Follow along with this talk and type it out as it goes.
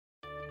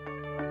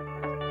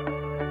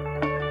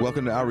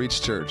Welcome to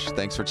Outreach Church.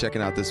 Thanks for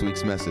checking out this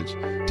week's message.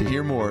 To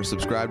hear more,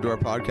 subscribe to our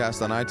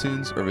podcast on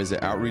iTunes or visit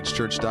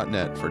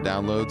outreachchurch.net for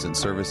downloads and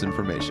service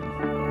information.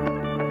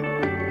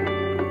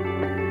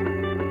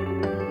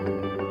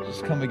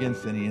 Just come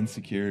against any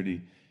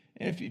insecurity.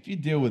 And if you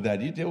deal with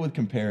that, you deal with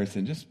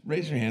comparison, just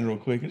raise your hand real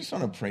quick. I just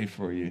want to pray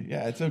for you.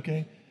 Yeah, it's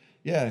okay.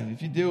 Yeah,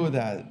 if you deal with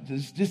that,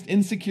 just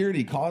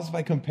insecurity caused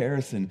by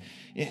comparison.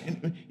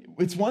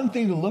 It's one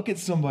thing to look at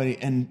somebody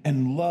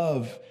and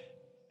love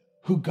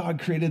who God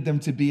created them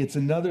to be. It's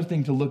another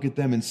thing to look at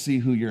them and see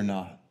who you're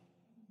not.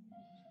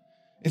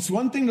 It's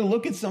one thing to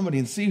look at somebody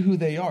and see who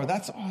they are.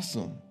 That's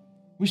awesome.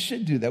 We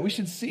should do that. We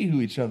should see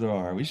who each other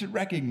are. We should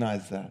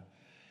recognize that.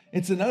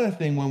 It's another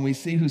thing when we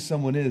see who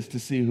someone is to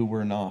see who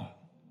we're not.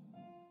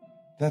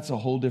 That's a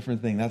whole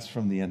different thing. That's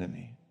from the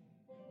enemy.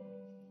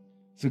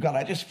 So God,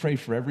 I just pray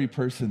for every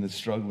person that's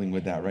struggling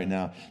with that right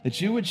now, that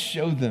you would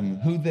show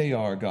them who they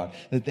are, God,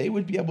 that they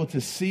would be able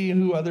to see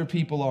who other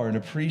people are and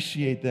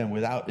appreciate them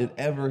without it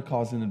ever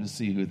causing them to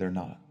see who they're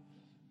not.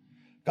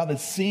 God,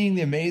 that seeing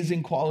the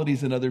amazing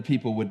qualities in other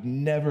people would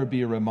never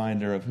be a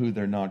reminder of who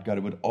they're not. God,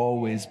 it would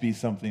always be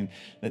something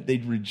that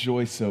they'd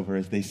rejoice over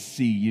as they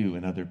see you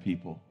in other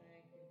people.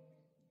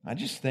 I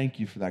just thank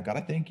you for that. God,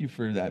 I thank you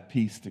for that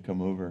peace to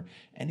come over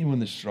anyone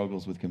that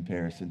struggles with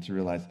comparison, to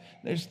realize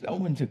there's no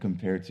one to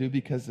compare to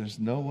because there's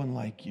no one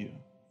like you.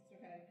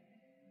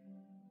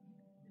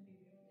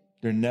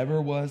 There never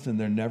was and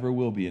there never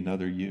will be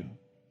another you.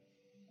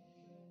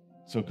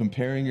 So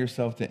comparing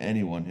yourself to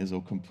anyone is a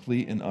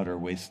complete and utter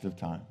waste of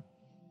time.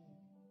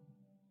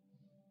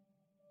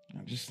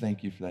 I just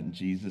thank you for that in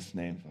Jesus'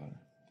 name, Father.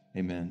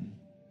 Amen.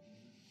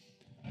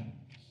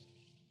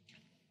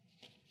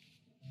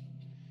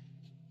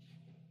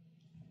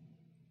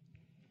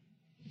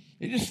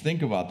 You just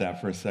think about that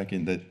for a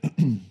second, that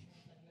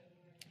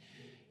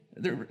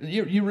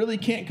you really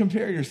can't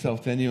compare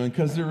yourself to anyone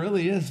because there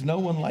really is no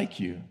one like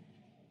you.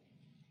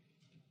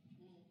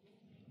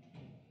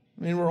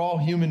 I mean, we're all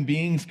human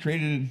beings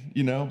created,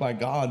 by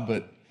God,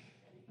 but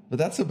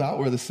that's about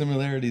where the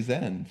similarities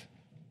end.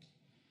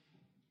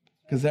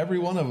 Because every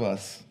one of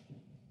us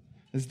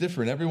is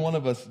different. Every one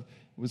of us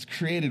was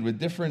created with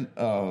different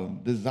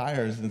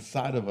desires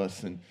inside of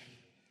us and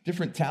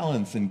different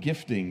talents and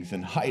giftings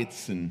and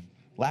heights and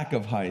lack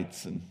of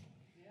heights and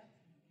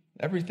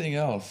everything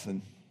else.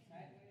 And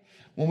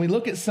when we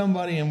look at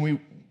somebody and we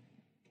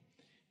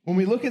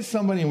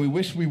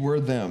wish we were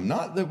them,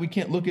 not that we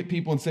can't look at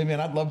people and say, man,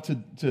 I'd love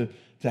to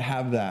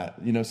have that,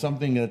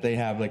 something that they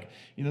have. Like,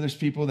 there's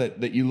people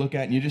that you look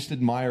at and you just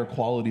admire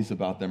qualities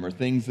about them or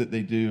things that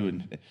they do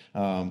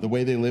and the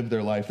way they live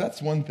their life.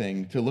 That's one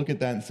thing, to look at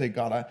that and say,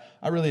 God,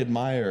 I really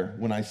admire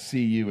when I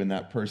see you in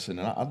that person,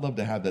 and I'd love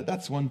to have that.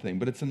 That's one thing.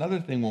 But it's another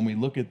thing when we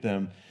look at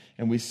them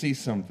and we see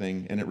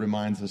something and it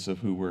reminds us of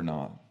who we're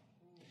not.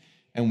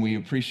 And we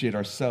appreciate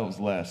ourselves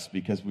less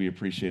because we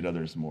appreciate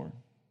others more.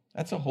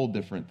 That's a whole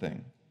different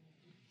thing.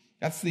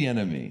 That's the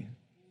enemy.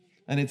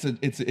 And it's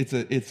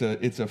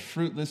a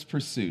fruitless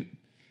pursuit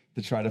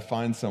to try to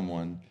find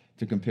someone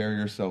to compare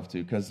yourself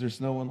to because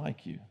there's no one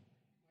like you.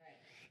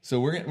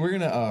 So we're going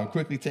to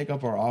quickly take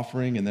up our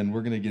offering, and then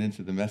we're going to get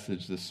into the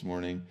message this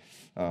morning.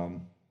 Do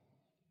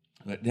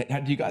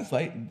you guys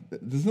doesn't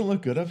it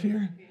look good up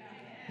here?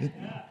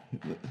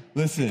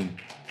 Listen,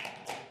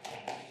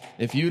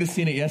 if you would have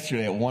seen it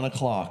yesterday at 1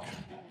 o'clock,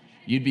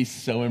 you'd be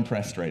so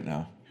impressed right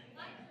now.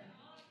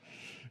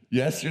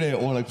 Yesterday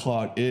at 1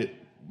 o'clock, it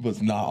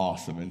was not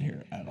awesome in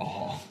here at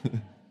all.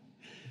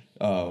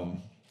 We're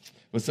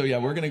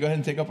going to go ahead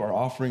and take up our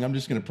offering. I'm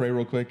just going to pray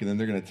real quick, and then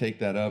they're going to take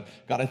that up.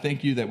 God, I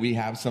thank you that we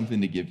have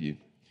something to give you.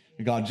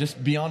 God,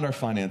 just beyond our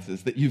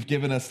finances, that you've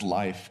given us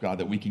life, God,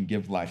 that we can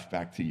give life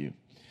back to you.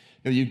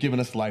 You've given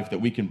us life that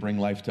we can bring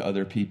life to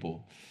other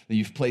people. That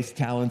you've placed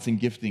talents and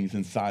giftings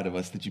inside of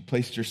us, that you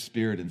placed your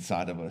spirit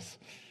inside of us.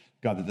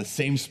 God, that the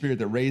same spirit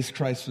that raised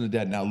Christ from the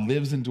dead now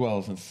lives and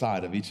dwells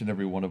inside of each and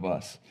every one of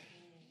us.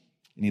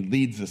 And he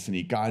leads us and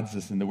he guides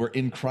us, and that we're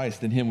in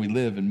Christ. In him we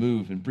live and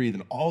move and breathe.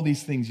 And all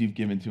these things you've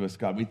given to us,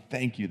 God, we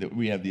thank you that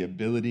we have the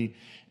ability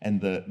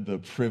and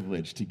the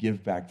privilege to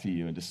give back to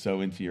you and to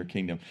sow into your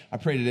kingdom. I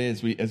pray today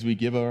as we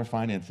give our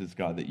finances,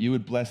 God, that you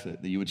would bless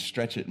it, that you would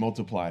stretch it,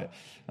 multiply it,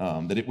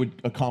 that it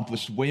would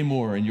accomplish way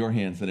more in your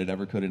hands than it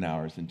ever could in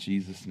ours. In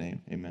Jesus'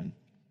 name, amen.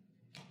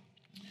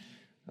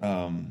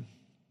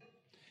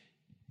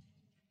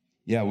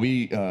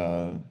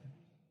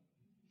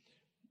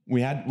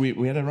 We had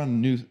to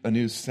run a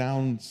new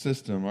sound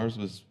system. Ours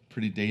was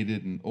pretty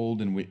dated and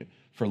old, and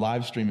for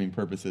live streaming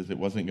purposes, it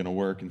wasn't going to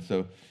work. And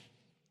so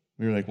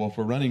we were like, well, if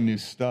we're running new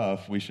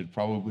stuff, we should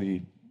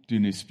probably do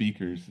new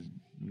speakers.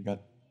 We got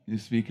new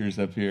speakers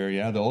up here.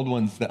 Yeah, the old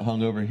ones that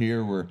hung over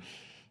here were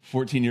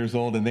 14 years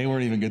old, and they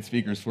weren't even good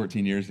speakers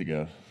 14 years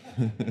ago.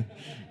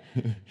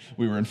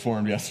 We were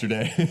informed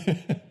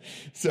yesterday.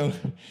 So,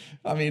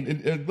 I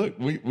mean, look,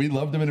 we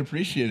loved them and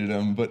appreciated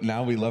them, but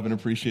now we love and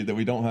appreciate that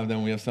we don't have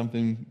them. We have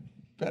something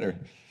better.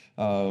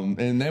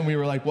 And then we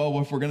were like, well,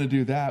 if we're going to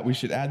do that, we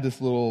should add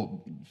this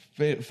little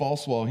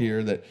false wall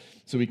here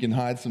so we can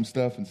hide some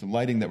stuff and some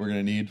lighting that we're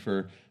going to need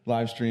for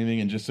live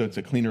streaming, and just so it's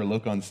a cleaner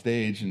look on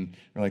stage. And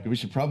we're like, we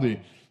should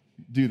probably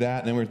do that.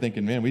 And then we're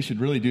thinking, man, we should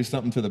really do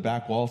something to the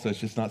back wall so it's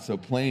just not so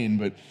plain.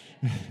 But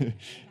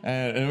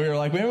and we were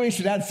like, maybe we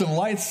should add some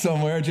lights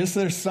somewhere just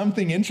so there's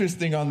something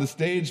interesting on the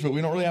stage, but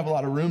we don't really have a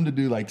lot of room to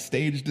do like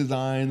stage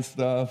design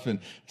stuff, and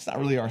it's not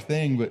really our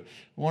thing, but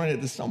we wanted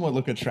it to somewhat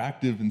look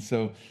attractive. And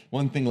so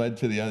one thing led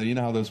to the other. You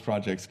know how those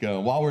projects go.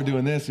 While we're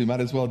doing this, we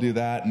might as well do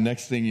that, and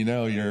next thing you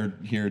know, you're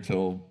here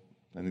till,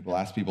 I think the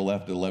last people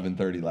left at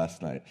 11:30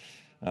 last night,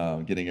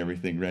 getting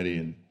everything ready.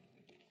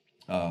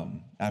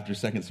 And after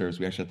second service,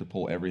 we actually have to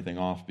pull everything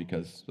off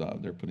because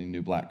they're putting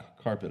new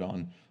black carpet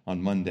on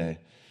Monday.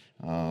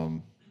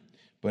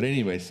 But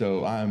anyway,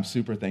 so I'm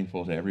super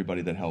thankful to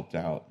everybody that helped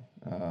out.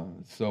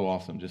 It's so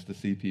awesome just to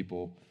see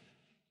people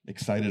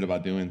excited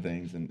about doing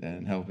things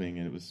and helping,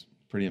 and it was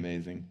pretty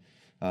amazing.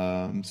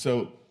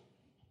 So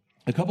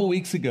a couple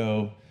weeks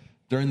ago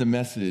during the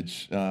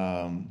message,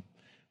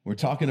 we're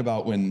talking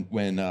about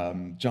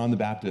when John the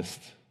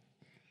Baptist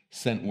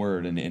sent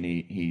word, and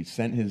he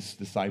sent his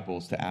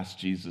disciples to ask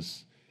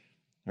Jesus,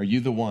 are you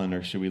the one,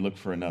 or should we look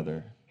for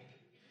another?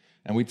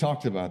 And we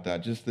talked about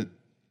that, just that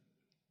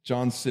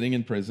John's sitting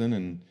in prison,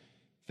 and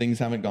things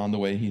haven't gone the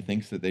way he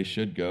thinks that they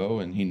should go,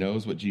 and he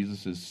knows what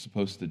Jesus is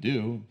supposed to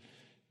do.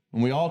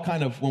 And we all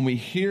kind of, when we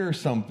hear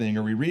something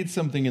or we read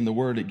something in the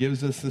Word, it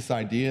gives us this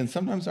idea, and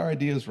sometimes our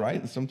idea is right,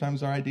 and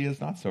sometimes our idea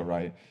is not so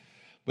right.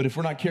 But if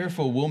we're not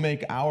careful, we'll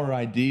make our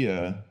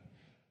idea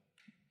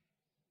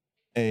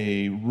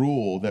a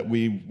rule that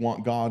we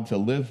want God to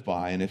live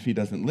by, and if he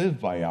doesn't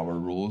live by our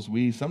rules,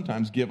 we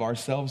sometimes give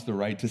ourselves the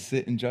right to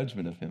sit in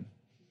judgment of him.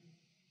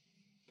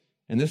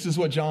 And this is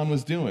what John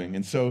was doing.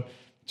 And so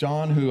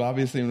John, who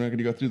obviously, we're not going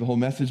to go through the whole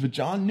message, but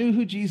John knew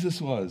who Jesus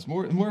was,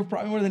 probably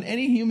more than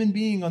any human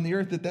being on the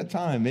earth at that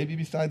time, maybe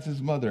besides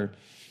his mother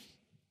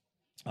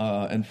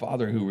and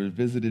father, who were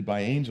visited by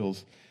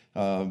angels.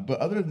 But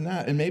other than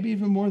that, and maybe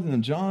even more than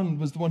them, John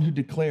was the one who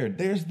declared,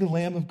 there's the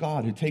Lamb of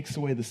God who takes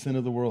away the sin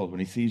of the world,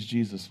 when he sees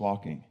Jesus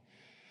walking.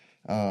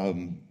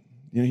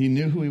 He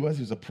knew who he was.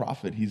 He was a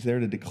prophet. He's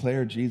there to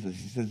declare Jesus.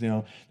 He says,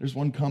 there's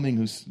one coming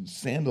whose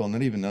sandal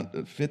not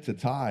even fits a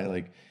tie.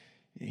 Like,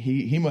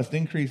 he must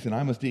increase and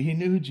I must decrease. He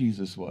knew who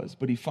Jesus was,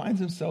 but he finds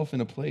himself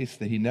in a place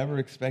that he never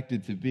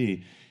expected to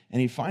be.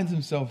 And he finds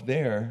himself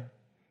there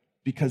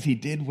because he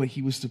did what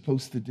he was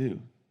supposed to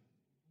do.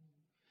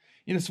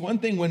 It's one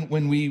thing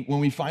when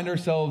we find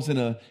ourselves in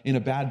a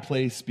bad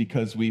place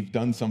because we've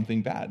done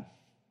something bad.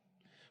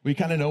 We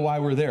kind of know why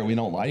we're there. We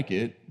don't like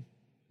it,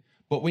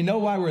 but we know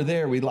why we're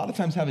there. We a lot of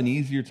times have an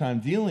easier time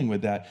dealing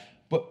with that.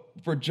 But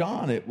for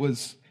John, it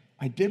was,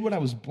 I did what I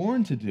was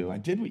born to do. I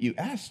did what you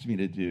asked me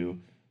to do.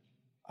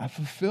 I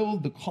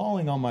fulfilled the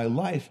calling on my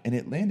life, and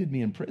it landed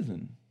me in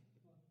prison.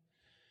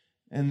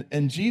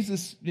 And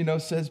Jesus,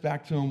 says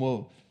back to him,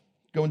 well,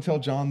 go and tell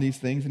John these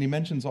things. And he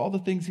mentions all the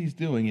things he's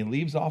doing. He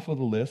leaves off of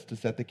the list to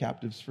set the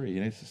captives free.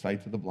 It's the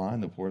sight to the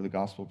blind, the poor the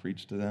gospel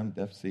preached to them,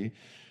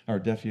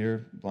 deaf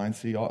hear, blind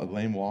see,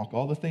 lame walk,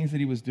 all the things that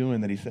he was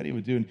doing that he said he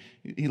would do. And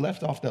he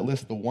left off that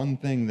list the one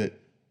thing that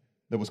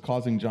was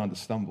causing John to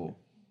stumble.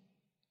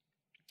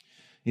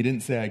 He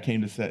didn't say, I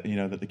came to set,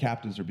 that the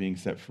captives are being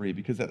set free,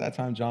 because at that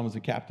time John was a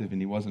captive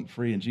and he wasn't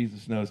free. And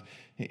Jesus knows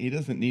he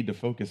doesn't need to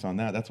focus on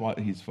that. That's what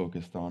he's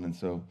focused on. And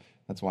so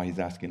that's why he's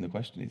asking the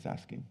question he's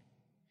asking.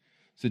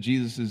 So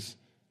Jesus'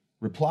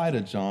 reply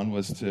to John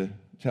was to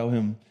tell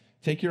him,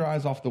 take your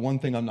eyes off the one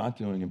thing I'm not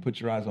doing and put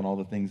your eyes on all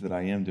the things that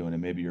I am doing,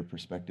 and maybe your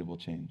perspective will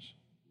change.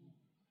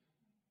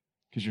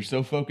 Because you're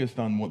so focused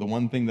on the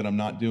one thing that I'm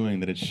not doing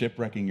that it's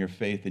shipwrecking your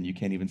faith, and you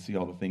can't even see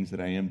all the things that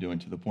I am doing,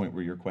 to the point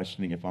where you're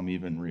questioning if I'm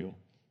even real.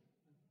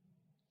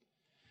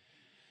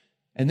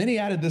 And then he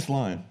added this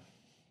line.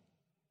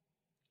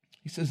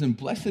 He says, and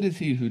blessed is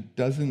he who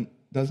does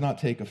not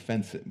take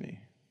offense at me.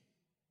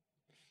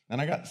 And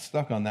I got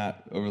stuck on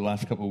that over the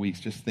last couple of weeks,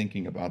 just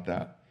thinking about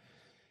that.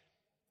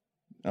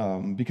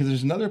 Because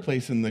there's another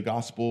place in the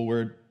gospel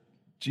where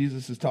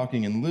Jesus is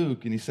talking in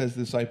Luke, and he says to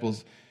the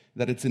disciples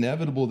that it's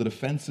inevitable that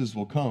offenses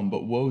will come,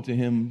 but woe to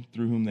him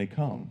through whom they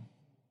come.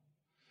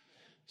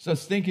 So I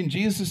was thinking,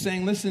 Jesus is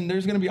saying, listen,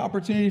 there's going to be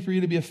opportunity for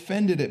you to be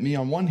offended at me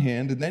on one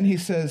hand, and then he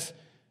says,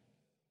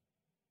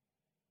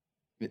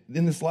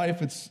 in this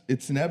life,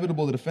 it's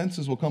inevitable that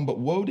offenses will come, but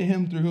woe to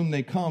him through whom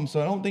they come.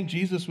 So I don't think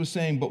Jesus was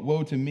saying, but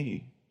woe to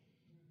me.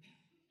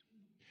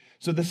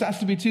 So this has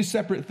to be two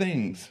separate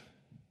things.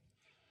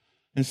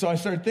 And so I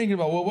started thinking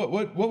about, well,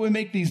 what would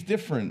make these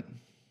different?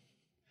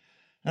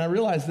 And I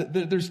realized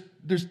that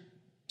there's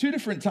two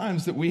different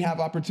times that we have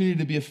opportunity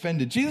to be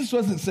offended. Jesus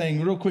wasn't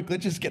saying, real quick,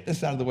 let's just get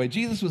this out of the way.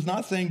 Jesus was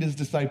not saying to his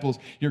disciples,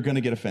 you're going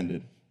to get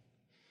offended.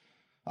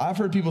 I've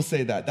heard people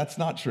say that. That's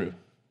not true.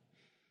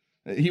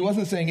 He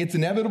wasn't saying it's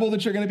inevitable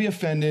that you're going to be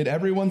offended.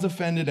 Everyone's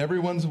offended.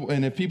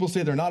 And if people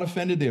say they're not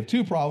offended, they have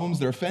two problems.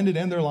 They're offended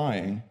and they're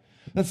lying.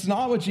 That's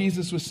not what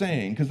Jesus was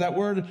saying, because that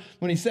word,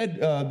 when he said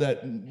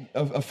that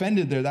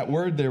offended there, that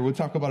word there, we'll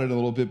talk about it a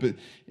little bit, but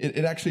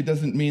it actually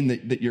doesn't mean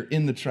that you're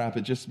in the trap.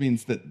 It just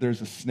means that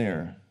there's a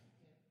snare.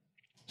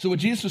 So what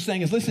Jesus was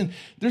saying is, listen,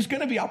 there's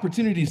going to be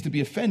opportunities to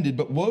be offended,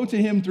 but woe to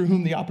him through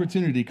whom the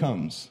opportunity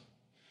comes.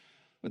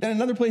 But then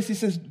another place he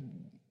says,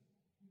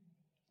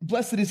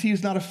 blessed is he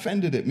who's not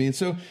offended at me. And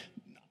so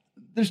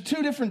there's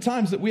two different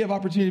times that we have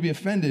opportunity to be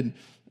offended.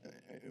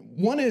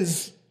 One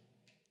is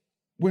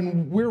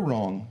when we're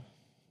wrong.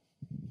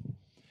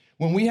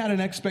 When we had an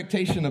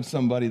expectation of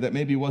somebody that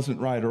maybe wasn't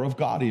right, or of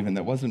God even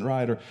that wasn't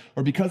right, or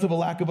because of a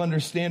lack of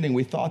understanding,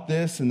 we thought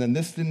this and then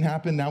this didn't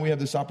happen. Now we have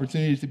this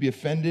opportunity to be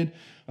offended,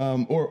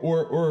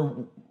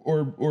 or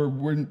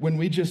when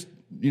we just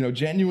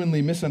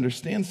genuinely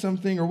misunderstand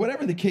something, or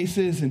whatever the case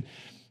is,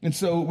 and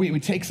so we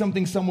take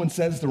something someone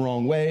says the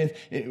wrong way.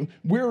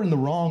 We're in the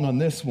wrong on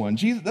this one.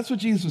 That's what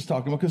Jesus was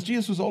talking about, because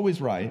Jesus was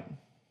always right.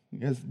 You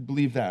guys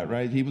believe that,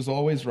 right? He was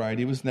always right.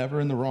 He was never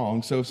in the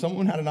wrong. So if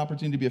someone had an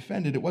opportunity to be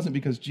offended, it wasn't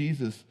because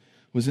Jesus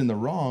was in the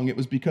wrong. It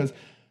was because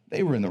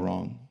they were in the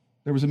wrong.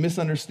 There was a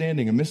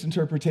misunderstanding, a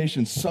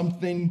misinterpretation.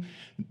 Something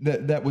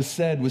that was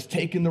said was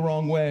taken the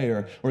wrong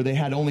way, or they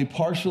had only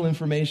partial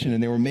information,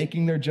 and they were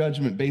making their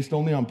judgment based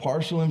only on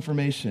partial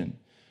information.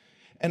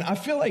 And I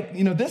feel like,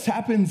 this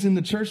happens in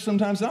the church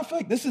sometimes, and I feel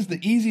like this is the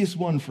easiest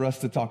one for us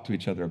to talk to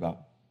each other about.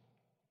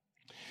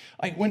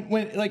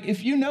 Like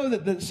if you know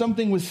that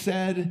something was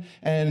said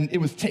and it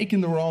was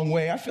taken the wrong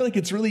way, I feel like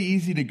it's really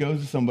easy to go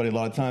to somebody a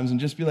lot of times and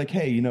just be like,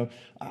 hey,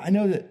 I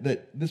know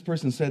that this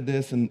person said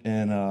this and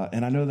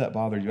I know that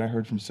bothered you. I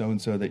heard from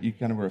so-and-so that you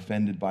kind of were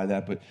offended by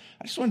that, but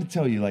I just wanted to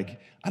tell you,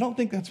 I don't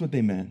think that's what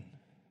they meant.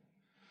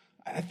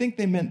 I think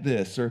they meant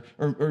this, or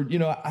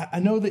I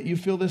know that you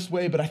feel this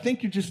way, but I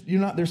think you're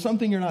not, there's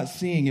something you're not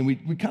seeing. And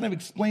we kind of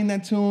explain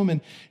that to them,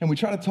 and we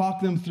try to talk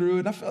them through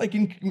it. I feel like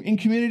in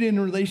community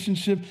and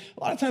relationship,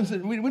 a lot of times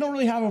we don't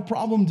really have a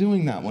problem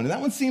doing that one. And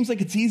that one seems like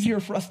it's easier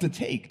for us to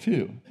take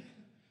too.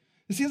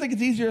 It seems like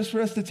it's easier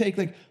for us to take,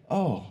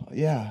 oh,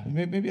 yeah,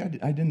 maybe I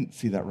didn't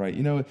see that right.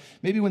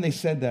 Maybe when they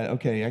said that,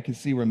 okay, I can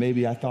see where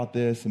maybe I thought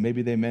this and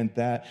maybe they meant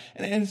that.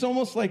 And it's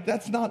almost like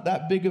that's not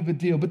that big of a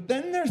deal. But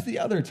then there's the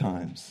other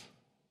times.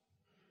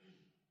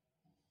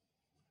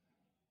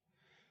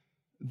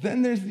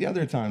 Then there's the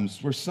other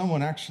times where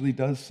someone actually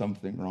does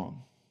something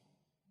wrong.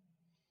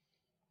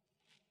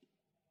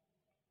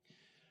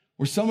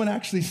 Where someone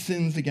actually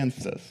sins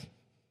against us.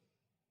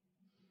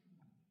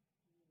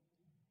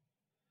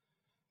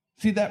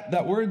 See,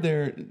 that word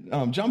there,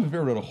 John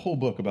Bevere wrote a whole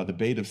book about the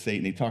bait of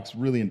Satan. He talks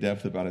really in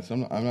depth about it,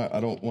 so I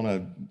don't want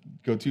to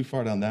go too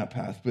far down that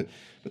path. But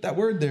that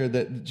word there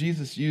that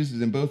Jesus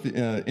uses in both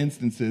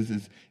instances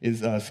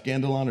is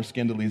scandalon or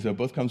scandalizo.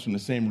 Both comes from the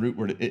same root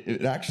word.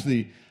 It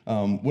actually,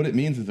 what it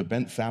means is a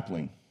bent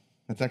sapling.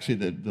 That's actually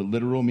the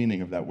literal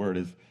meaning of that word,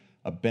 is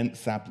a bent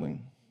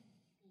sapling.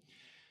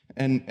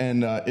 And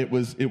it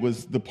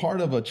was the part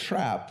of a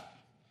trap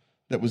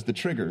that was the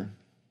trigger.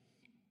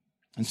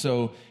 And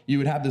so you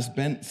would have this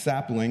bent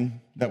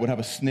sapling that would have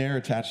a snare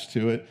attached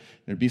to it.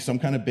 There'd be some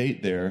kind of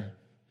bait there.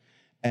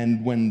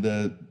 And when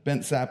the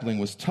bent sapling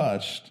was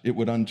touched, it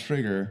would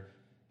untrigger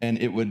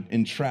and it would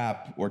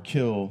entrap or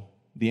kill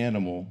the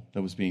animal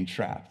that was being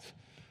trapped.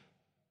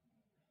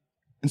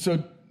 And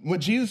so what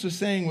Jesus was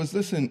saying was,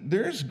 listen,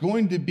 there's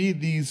going to be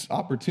these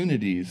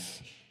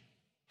opportunities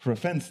for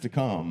offense to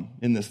come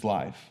in this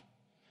life.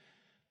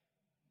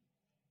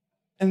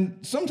 And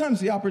sometimes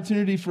the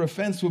opportunity for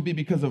offense will be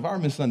because of our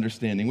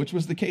misunderstanding, which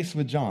was the case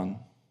with John.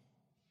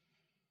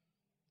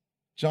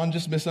 John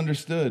just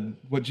misunderstood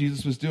what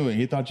Jesus was doing.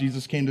 He thought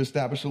Jesus came to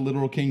establish a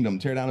literal kingdom,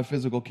 tear down a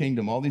physical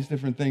kingdom, all these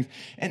different things.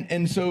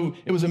 And so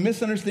it was a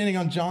misunderstanding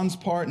on John's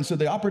part. And so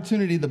the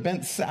opportunity, the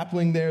bent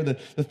sapling there, the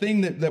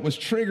thing that was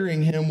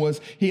triggering him was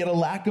he had a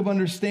lack of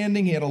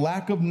understanding. He had a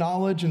lack of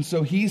knowledge. And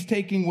so he's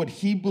taking what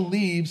he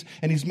believes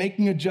and he's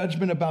making a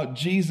judgment about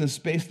Jesus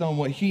based on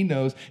what he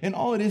knows. And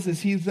all it is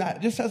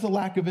just has a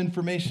lack of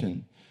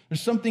information. There's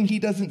something he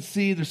doesn't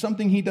see. There's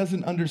something he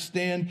doesn't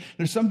understand.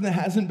 There's something that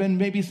hasn't been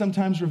maybe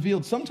sometimes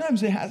revealed.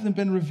 Sometimes it hasn't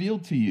been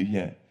revealed to you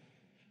yet.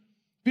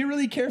 Be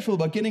really careful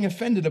about getting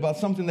offended about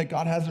something that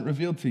God hasn't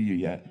revealed to you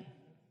yet.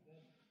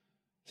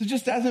 So it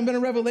just hasn't been a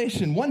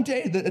revelation. One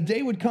day, a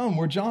day would come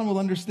where John will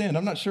understand.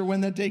 I'm not sure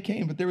when that day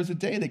came, but there was a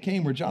day that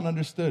came where John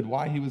understood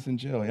why he was in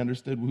jail. He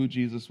understood who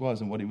Jesus was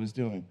and what he was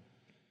doing.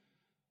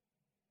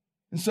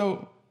 And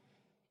so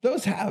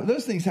those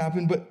things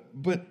happen,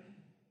 but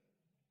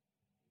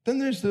then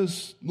there's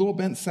those little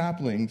bent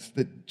saplings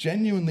that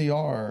genuinely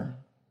are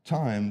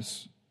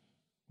times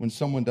when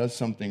someone does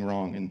something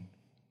wrong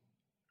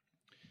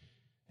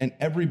and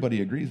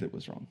everybody agrees it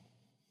was wrong.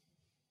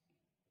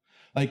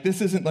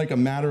 This isn't like a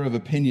matter of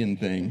opinion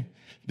thing.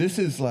 This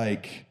is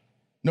like,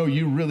 no,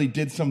 you really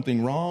did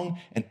something wrong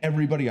and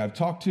everybody I've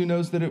talked to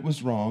knows that it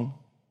was wrong,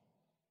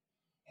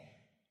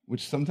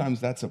 which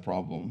sometimes that's a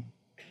problem.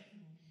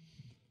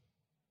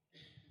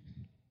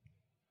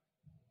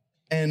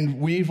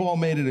 And we've all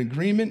made an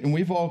agreement and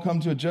we've all come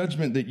to a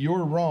judgment that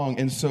you're wrong.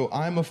 And so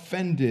I'm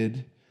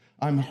offended,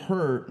 I'm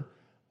hurt,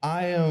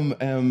 I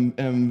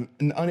am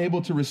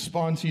unable to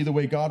respond to you the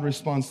way God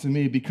responds to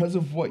me because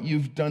of what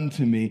you've done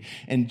to me.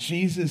 And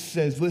Jesus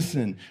says,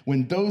 listen,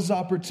 when those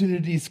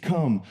opportunities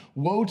come,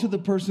 woe to the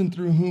person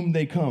through whom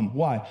they come.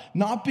 Why?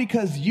 Not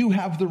because you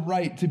have the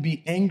right to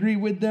be angry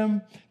with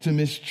them, to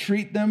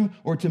mistreat them,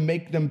 or to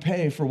make them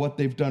pay for what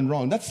they've done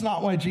wrong. That's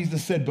not why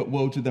Jesus said, but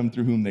woe to them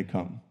through whom they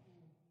come.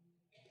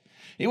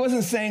 He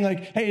wasn't saying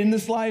like, hey, in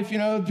this life,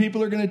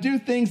 people are going to do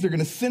things, they're going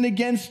to sin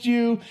against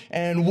you,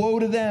 and woe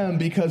to them,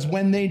 because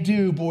when they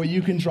do, boy,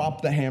 you can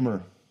drop the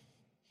hammer.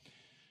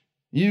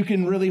 You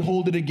can really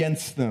hold it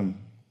against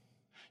them.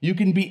 You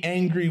can be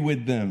angry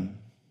with them.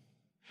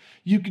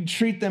 You can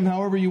treat them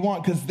however you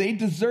want because they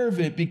deserve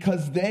it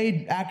because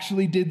they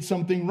actually did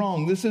something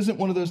wrong. This isn't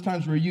one of those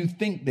times where you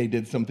think they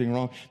did something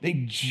wrong.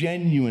 They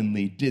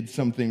genuinely did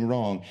something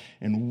wrong,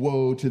 and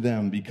woe to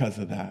them because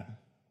of that.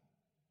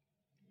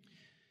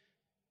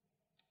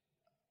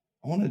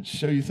 I want to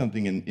show you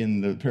something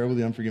in the parable of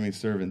the unforgiving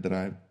servant that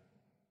I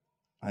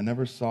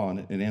never saw,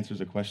 and it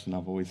answers a question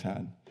I've always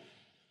had.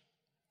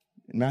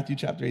 In Matthew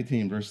chapter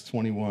 18, verse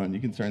 21, you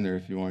can turn there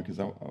if you want, because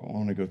I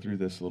want to go through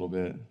this a little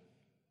bit. It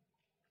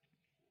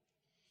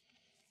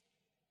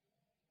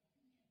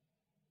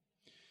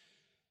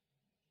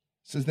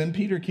says, then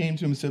Peter came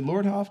to him and said,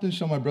 Lord, how often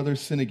shall my brother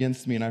sin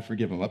against me and I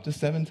forgive him? Up to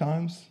 7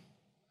 times?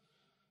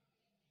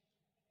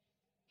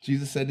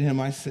 Jesus said to him,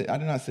 I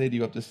do not say to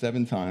you up to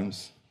 7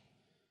 times,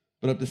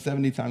 but up to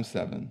 70 times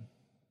 7.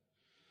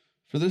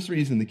 For this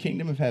reason, the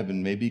kingdom of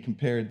heaven may be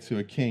compared to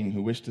a king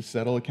who wished to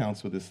settle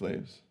accounts with his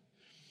slaves.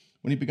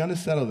 When he began to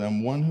settle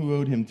them, one who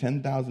owed him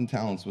 10,000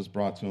 talents was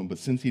brought to him, but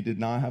since he did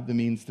not have the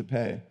means to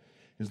pay,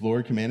 his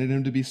lord commanded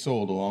him to be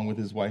sold along with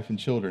his wife and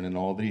children and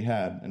all that he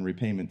had, and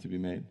repayment to be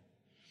made.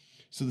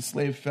 So the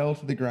slave fell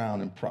to the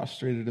ground and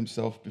prostrated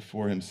himself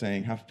before him,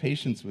 saying, have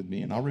patience with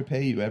me, and I'll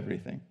repay you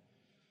everything.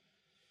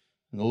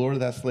 And the lord of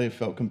that slave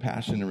felt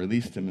compassion and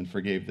released him and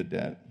forgave the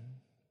debt.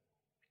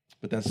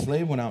 But that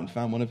slave went out and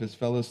found one of his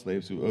fellow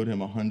slaves who owed him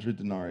 100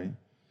 denarii.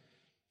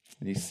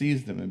 And he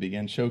seized him and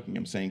began choking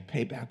him, saying,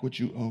 pay back what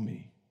you owe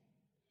me.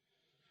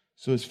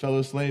 So his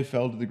fellow slave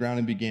fell to the ground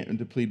and began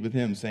to plead with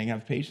him, saying,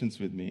 have patience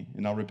with me,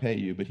 and I'll repay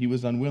you. But he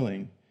was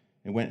unwilling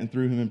and went and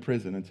threw him in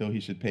prison until he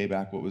should pay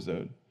back what was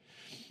owed.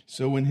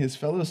 So when his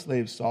fellow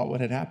slaves saw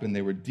what had happened,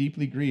 they were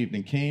deeply grieved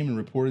and came and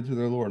reported to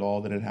their lord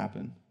all that had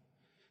happened.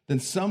 Then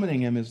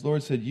summoning him, his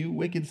lord said, you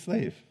wicked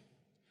slave,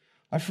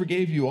 I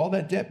forgave you all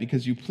that debt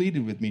because you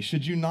pleaded with me.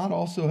 Should you not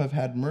also have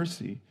had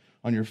mercy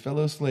on your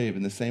fellow slave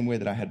in the same way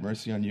that I had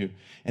mercy on you?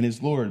 And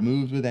his lord,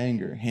 moved with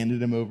anger,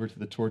 handed him over to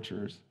the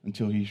torturers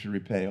until he should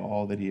repay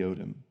all that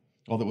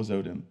was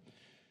owed him.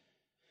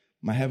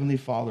 My heavenly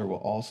Father will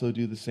also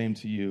do the same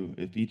to you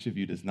if each of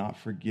you does not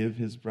forgive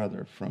his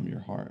brother from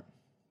your heart.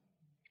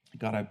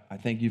 God, I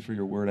thank you for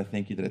your word. I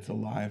thank you that it's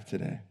alive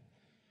today.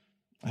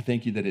 I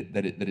thank you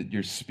that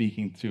you're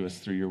speaking to us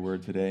through your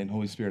word today. And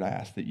Holy Spirit, I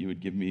ask that you would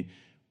give me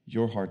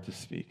your heart to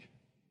speak,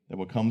 that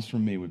what comes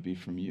from me would be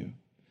from you,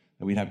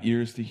 that we'd have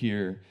ears to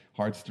hear,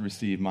 hearts to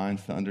receive,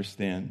 minds to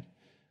understand,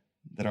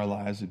 that our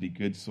lives would be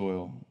good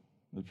soil,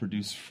 would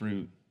produce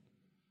fruit,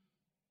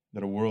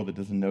 that a world that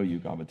doesn't know you,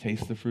 God, would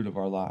taste the fruit of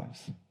our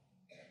lives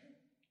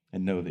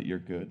and know that you're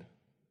good.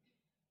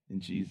 In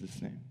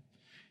Jesus' name,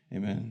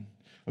 amen.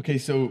 Okay,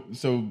 so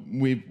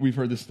we've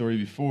heard this story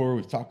before.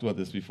 We've talked about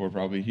this before,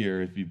 probably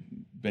here, if you've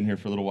been here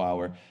for a little while,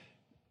 where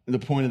the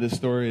point of this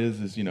story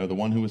is the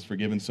one who was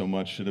forgiven so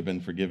much should have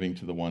been forgiving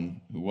to the one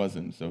who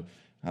wasn't. So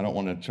I don't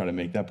want to try to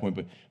make that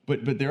point,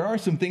 but there are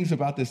some things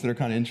about this that are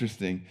kind of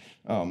interesting.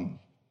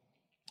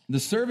 The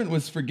servant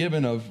was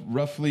forgiven of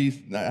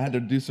roughly, I had to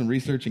do some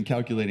research and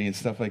calculating and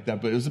stuff like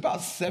that, but it was about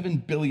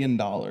 $7 billion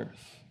that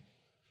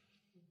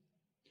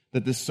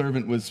this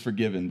servant was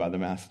forgiven by the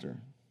master.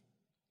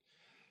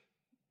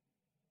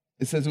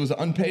 It says it was an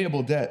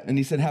unpayable debt, and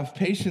he said, have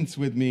patience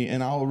with me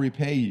and I'll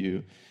repay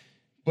you.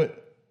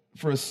 But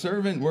for a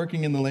servant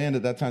working in the land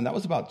at that time, that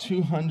was about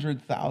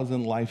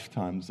 200,000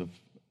 lifetimes of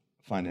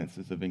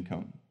finances, of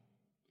income.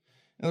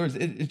 In other words,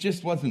 it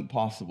just wasn't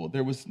possible.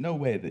 There was no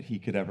way that he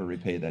could ever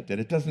repay that debt.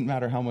 It doesn't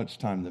matter how much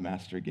time the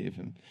master gave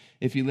him.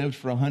 If he lived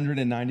for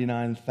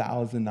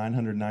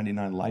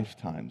 199,999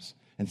 lifetimes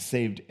and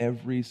saved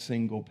every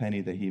single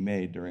penny that he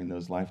made during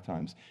those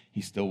lifetimes,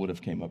 he still would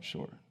have came up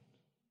short.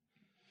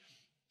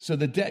 So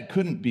the debt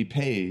couldn't be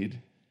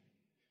paid,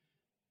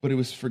 but it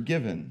was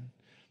forgiven.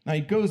 Now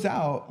he goes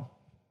out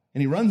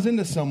and he runs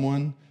into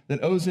someone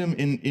that owes him,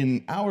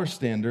 in our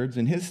standards,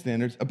 in his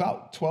standards,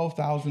 about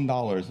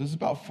 $12,000. This is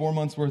about 4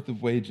 months' worth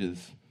of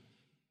wages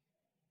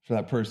for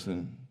that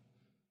person.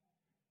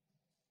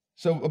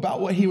 So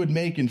about what he would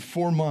make in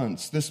 4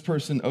 months, this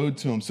person owed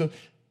to him. So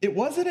it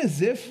wasn't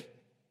as if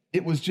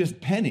it was just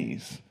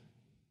pennies.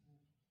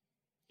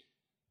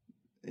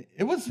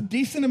 It was a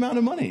decent amount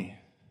of money.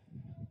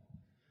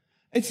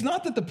 It's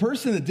not that the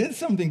person that did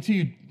something to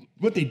you,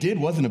 what they did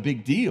wasn't a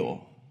big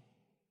deal.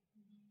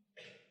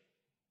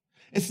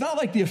 It's not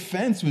like the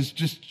offense was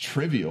just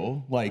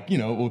trivial, like,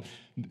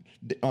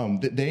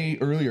 they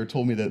earlier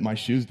told me that my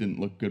shoes didn't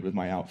look good with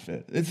my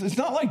outfit. It's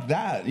not like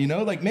that,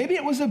 like maybe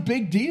it was a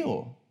big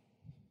deal.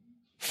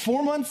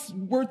 4 months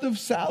worth of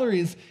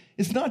salaries.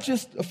 It's not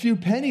just a few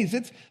pennies.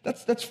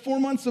 That's 4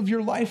 months of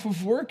your life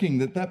of working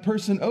that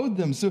person owed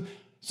them. So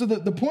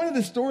the point of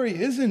the story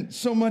isn't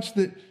so much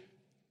that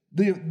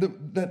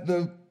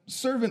the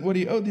servant, what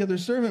he owed the other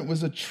servant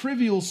was a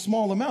trivial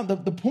small amount.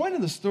 The point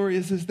of the story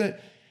is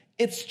that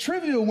it's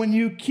trivial when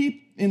you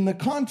keep in the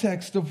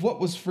context of what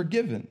was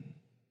forgiven.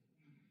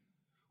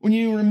 When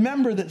you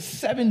remember that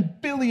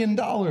 $7 billion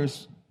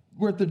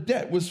worth of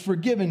debt was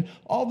forgiven,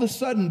 all of a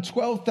sudden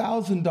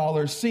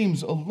 $12,000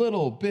 seems a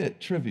little bit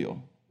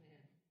trivial.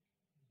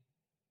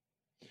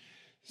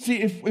 See,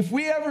 if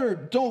we ever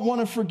don't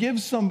want to forgive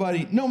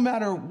somebody, no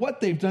matter what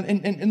they've done,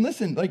 and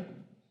listen, like,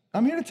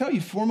 I'm here to tell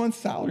you, 4 months'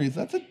 salaries,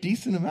 that's a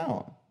decent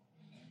amount.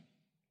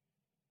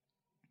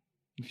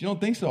 If you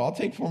don't think so, I'll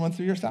take 4 months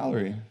of your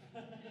salary.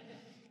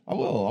 I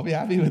will. I'll be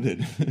happy with it.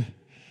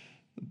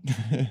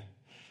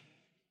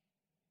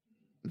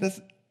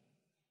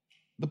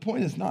 The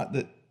point is not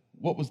that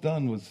what was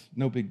done was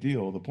no big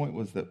deal. The point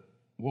was that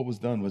what was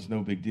done was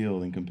no big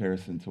deal in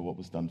comparison to what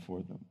was done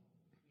for them.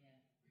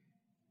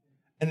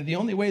 And the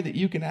only way that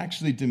you can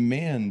actually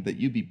demand that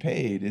you be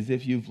paid is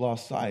if you've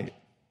lost sight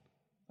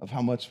of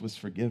how much was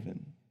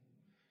forgiven.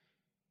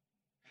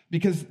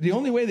 Because the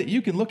only way that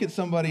you can look at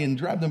somebody and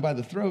grab them by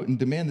the throat and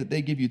demand that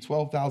they give you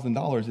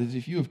 $12,000 is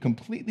if you have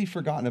completely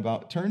forgotten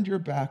about, turned your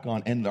back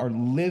on, and are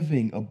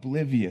living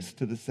oblivious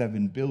to the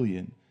 $7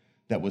 billion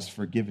that was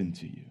forgiven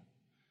to you.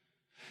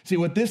 See,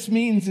 what this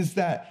means is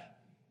that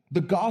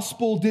the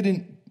gospel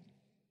didn't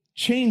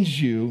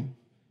change you.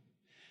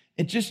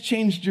 It just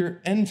changed your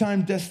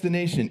end-time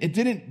destination. It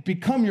didn't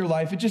become your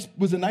life. It just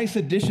was a nice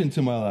addition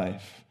to my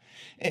life.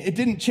 It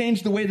didn't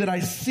change the way that I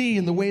see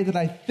and the way that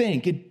I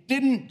think. It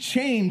didn't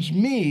change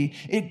me.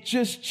 It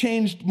just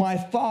changed my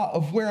thought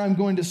of where I'm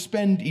going to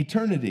spend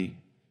eternity.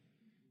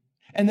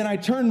 And then I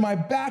turned my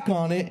back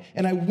on it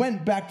and I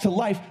went back to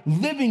life,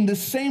 living the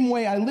same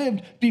way I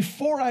lived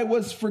before I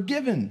was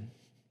forgiven.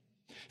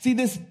 See,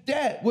 this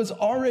debt was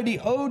already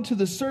owed to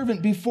the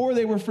servant before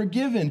they were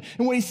forgiven.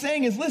 And what he's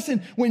saying is,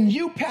 listen, when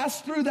you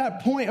pass through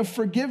that point of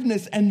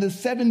forgiveness and the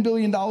 $7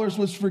 billion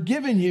was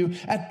forgiven you,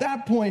 at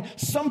that point,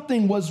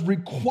 something was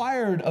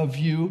required of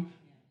you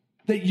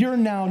that you're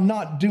now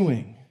not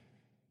doing.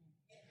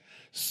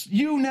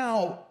 You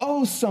now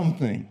owe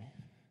something.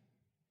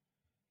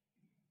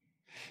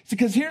 See,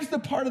 because here's the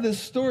part of this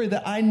story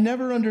that I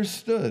never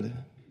understood.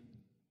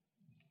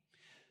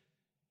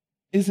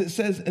 Is it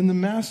says, and the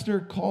master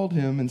called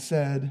him and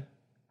said,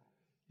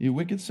 you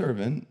wicked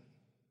servant,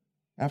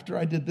 after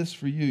I did this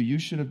for you, you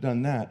should have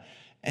done that.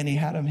 And he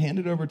had him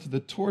handed over to the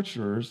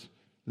torturers,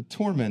 the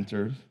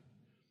tormentors,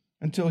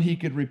 until he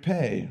could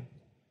repay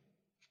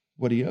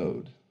what he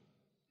owed.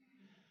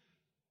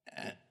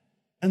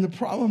 And the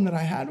problem that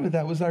I had with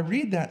that was I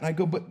read that and I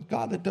go, but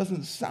God, that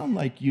doesn't sound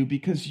like you,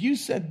 because you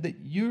said that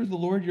you're the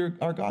Lord, you're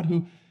our God,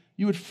 who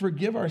you would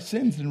forgive our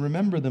sins and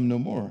remember them no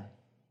more.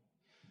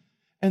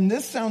 And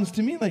this sounds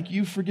to me like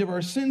you forgive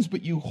our sins,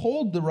 but you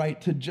hold the right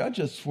to judge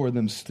us for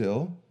them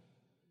still.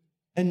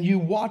 And you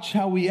watch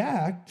how we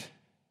act.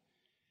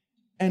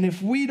 And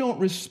if we don't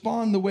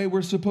respond the way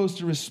we're supposed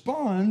to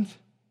respond,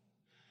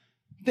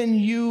 then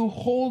you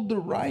hold the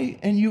right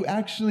and you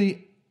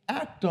actually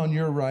act on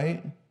your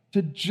right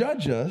to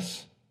judge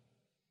us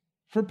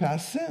for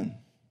past sin.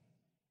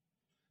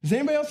 Has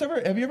anybody else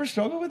have you ever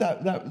struggled with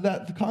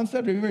that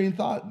concept? Have you ever even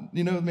thought,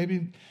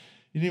 maybe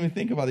you didn't even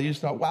think about it. You just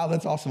thought, wow,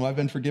 that's awesome. I've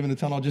been forgiven a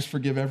ton. I'll just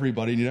forgive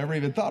everybody. And you never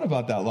even thought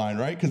about that line,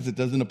 right? Because it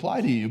doesn't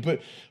apply to you.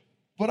 But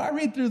I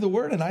read through the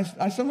word and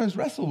I sometimes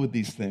wrestle with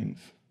these things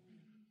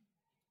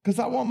because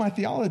I want my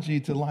theology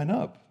to line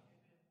up.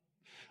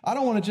 I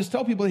don't want to just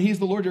tell people that he's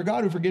the Lord your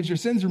God who forgives your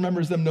sins,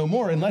 remembers them no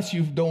more, unless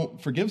you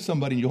don't forgive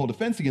somebody and you hold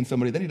offense against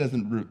somebody. Then he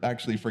doesn't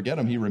actually forget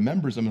them. He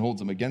remembers them and holds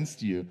them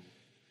against you.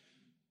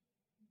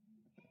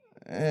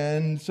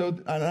 And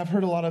I've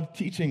heard a lot of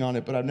teaching on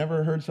it, but I've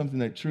never heard something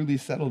that truly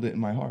settled it in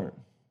my heart.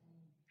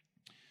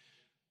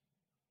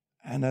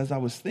 And as I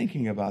was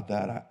thinking about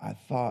that, I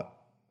thought,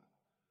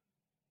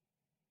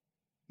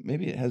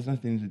 maybe it has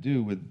nothing to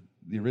do with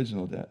the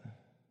original debt.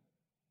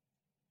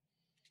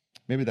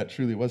 Maybe that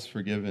truly was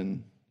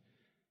forgiven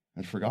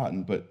and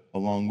forgotten, but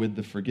along with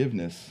the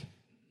forgiveness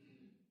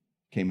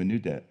came a new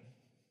debt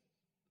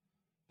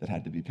that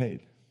had to be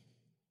paid.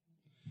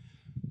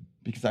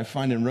 Because I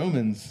find in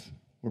Romans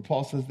where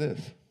Paul says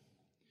this,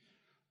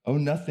 owe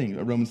nothing,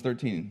 Romans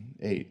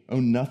 13:8,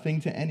 owe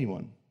nothing to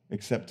anyone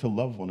except to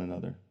love one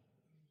another.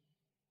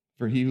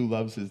 For he who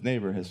loves his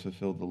neighbor has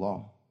fulfilled the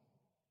law.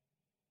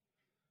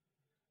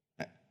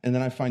 And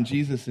then I find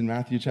Jesus in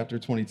Matthew chapter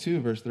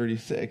 22, verse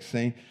 36,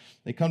 saying,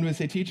 they come to him and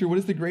say, teacher, what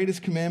is the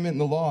greatest commandment in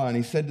the law? And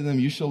he said to them,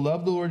 you shall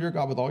love the Lord your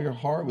God with all your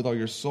heart, with all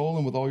your soul,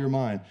 and with all your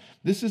mind.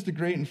 This is the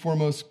great and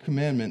foremost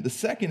commandment. The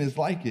second is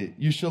like it.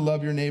 You shall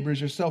love your neighbor as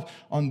yourself.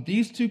 On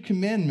these two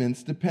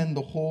commandments depend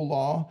the whole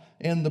law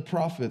and the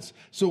prophets.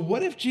 So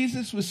what if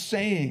Jesus was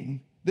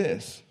saying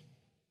this?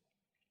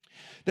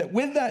 That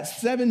with that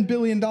 $7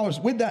 billion,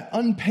 with that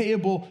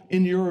unpayable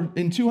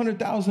in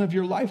 200,000 of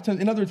your lifetime,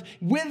 in other words,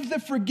 with the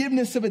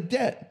forgiveness of a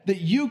debt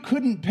that you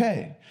couldn't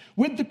pay,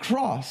 with the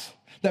cross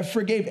that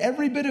forgave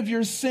every bit of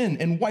your sin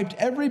and wiped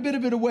every bit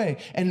of it away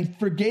and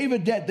forgave a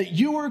debt that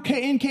you were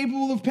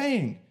incapable of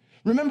paying.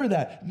 Remember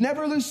that.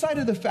 Never lose sight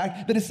of the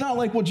fact that it's not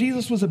like, well,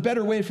 Jesus was a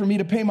better way for me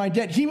to pay my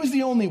debt. He was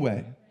the only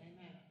way.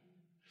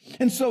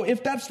 And so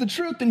if that's the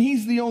truth, then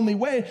he's the only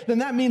way, then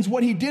that means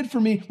what he did for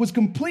me was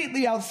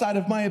completely outside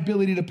of my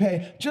ability to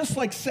pay, just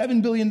like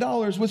 $7 billion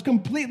was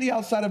completely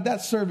outside of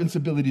that servant's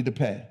ability to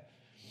pay.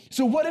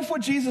 So what if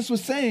what Jesus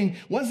was saying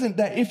wasn't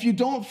that if you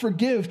don't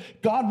forgive,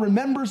 God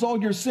remembers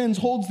all your sins,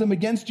 holds them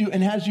against you,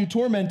 and has you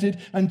tormented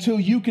until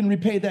you can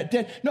repay that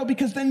debt? No,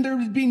 because then there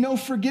would be no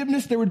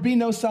forgiveness, there would be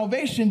no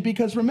salvation,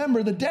 because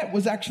remember, the debt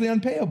was actually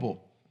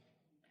unpayable.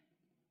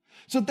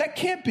 So that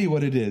can't be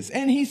what it is.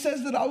 And he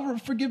says that I'll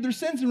forgive their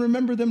sins and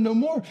remember them no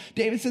more.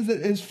 David says that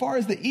as far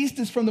as the east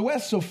is from the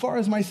west, so far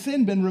has my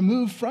sin been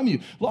removed from you,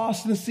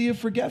 lost in the sea of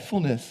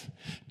forgetfulness.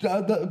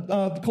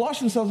 The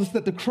Colossians tells us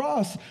that the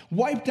cross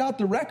wiped out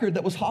the record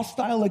that was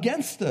hostile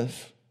against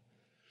us.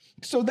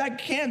 So that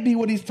can't be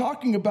what he's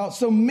talking about.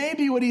 So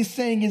maybe what he's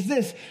saying is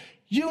this: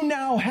 you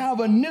now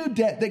have a new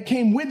debt that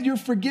came with your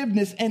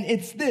forgiveness, and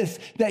it's this,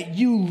 that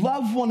you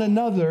love one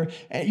another,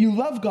 and you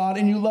love God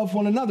and you love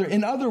one another.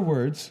 In other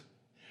words,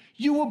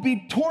 you will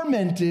be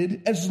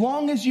tormented as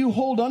long as you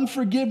hold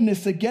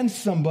unforgiveness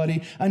against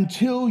somebody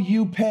until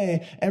you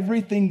pay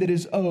everything that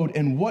is owed.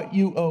 And what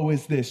you owe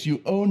is this: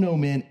 you owe no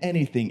man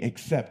anything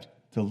except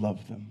to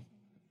love them.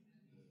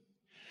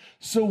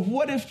 So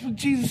what if what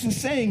Jesus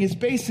is saying is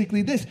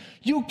basically this: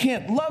 you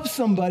can't love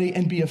somebody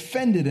and be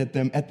offended at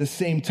them at the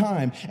same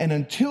time. And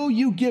until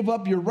you give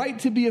up your right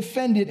to be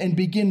offended and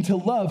begin to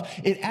love,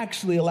 it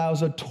actually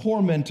allows a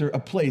tormentor a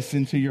place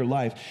into your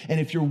life. And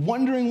if you're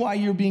wondering why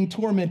you're being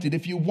tormented,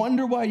 if you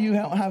wonder why you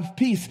don't have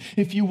peace,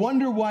 if you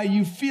wonder why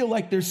you feel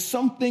like there's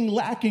something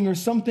lacking or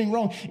something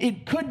wrong,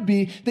 it could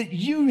be that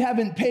you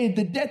haven't paid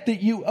the debt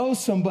that you owe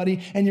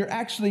somebody, and you're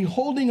actually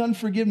holding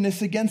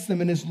unforgiveness against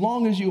them. And as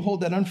long as you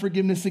hold that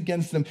unforgiveness against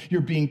them,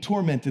 you're being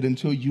tormented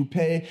until you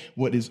pay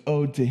what is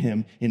owed to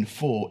him in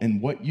full. And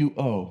what you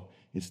owe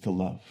is to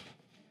love.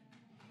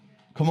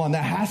 Come on,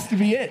 that has to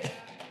be it.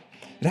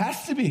 It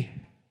has to be.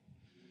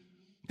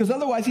 Because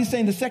otherwise he's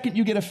saying the second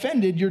you get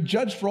offended, you're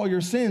judged for all your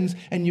sins,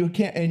 and you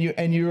can't,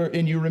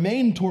 and you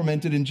remain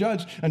tormented and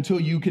judged until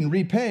you can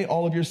repay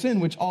all of your sin,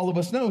 which all of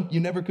us know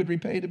you never could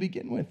repay to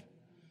begin with.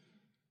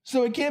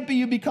 So it can't be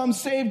you become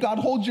saved, God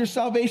holds your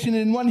salvation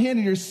in one hand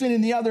and your sin in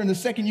the other, and the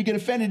second you get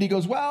offended, he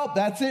goes, well,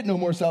 that's it, no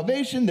more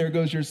salvation, there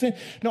goes your sin.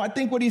 No, I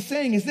think what he's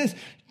saying is this: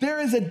 there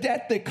is a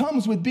debt that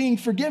comes with being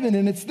forgiven,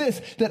 and it's this,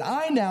 that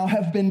I now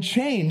have been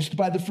changed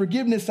by the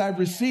forgiveness I've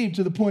received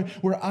to the point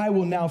where I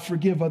will now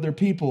forgive other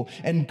people.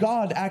 And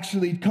God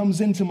actually comes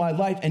into my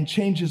life and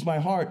changes my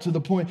heart to the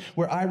point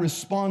where I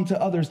respond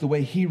to others the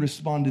way he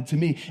responded to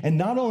me. And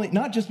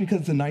not just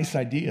because it's a nice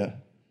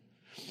idea.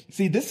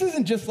 See, this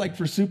isn't just like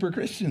for super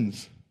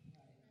Christians.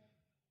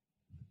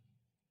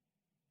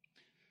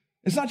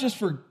 It's not just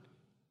for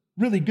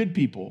really good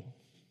people.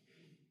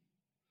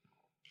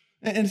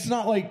 And it's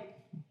not like,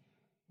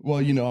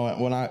 well, you know,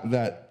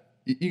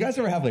 you guys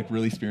ever have like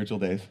really spiritual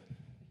days?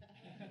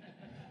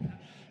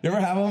 You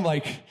ever have them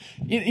like,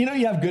 you know,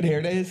 you have good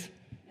hair days?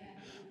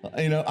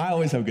 You know, I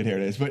always have good hair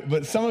days,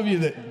 but some of you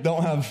that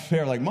don't have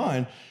hair like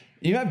mine,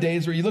 you have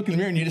days where you look in the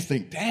mirror and you just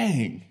think,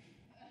 dang,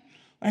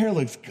 my hair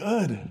looks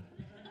good.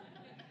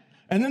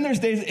 And then there's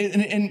days,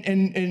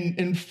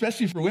 and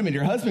especially for women,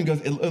 your husband goes,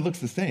 it looks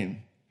the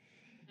same.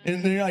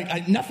 And then you're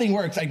like, nothing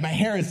works. Like my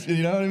hair is,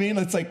 you know what I mean?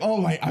 It's like, oh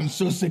my, I'm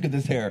so sick of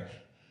this hair.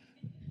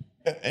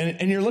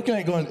 And you're looking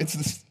at it going, it's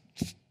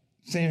the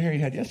same hair you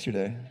had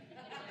yesterday.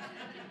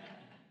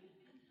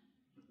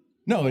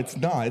 No, it's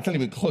not. It's not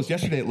even close.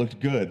 Yesterday it looked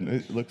good.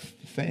 It looks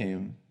the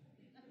same.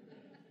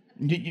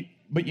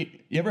 But you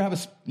ever have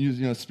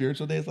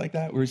spiritual days like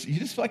that where you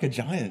just feel like a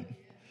giant?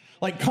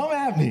 Like, come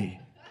at me.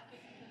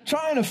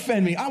 Try and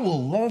offend me. I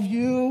will love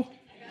you.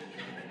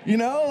 You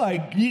know,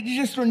 like you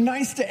just were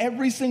nice to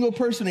every single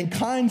person and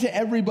kind to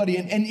everybody.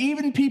 And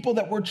even people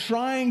that were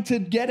trying to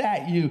get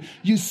at you,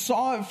 you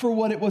saw it for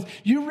what it was.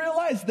 You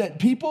realize that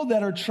people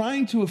that are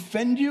trying to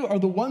offend you are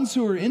the ones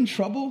who are in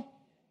trouble?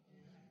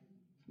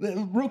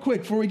 Real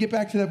quick, before we get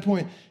back to that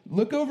point,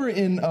 look over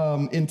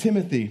in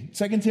Timothy,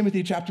 2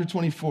 Timothy chapter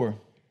 24.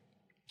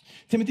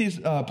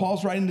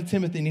 Paul's writing to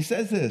Timothy, and he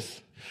says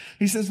this.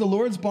 He says, the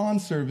Lord's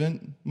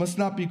bondservant must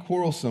not be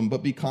quarrelsome,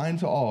 but be kind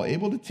to all,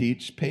 able to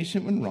teach,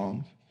 patient when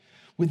wronged,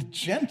 with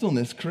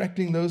gentleness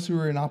correcting those who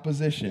are in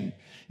opposition,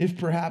 if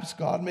perhaps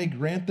God may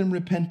grant them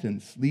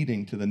repentance,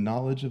 leading to the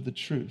knowledge of the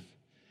truth,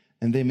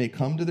 and they may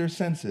come to their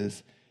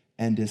senses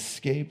and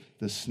escape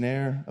the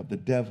snare of the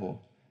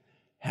devil,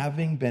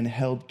 having been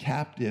held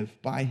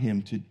captive by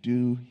him to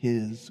do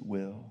his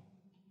will.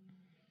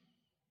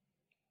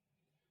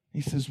 He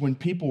says, when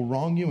people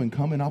wrong you and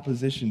come in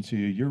opposition to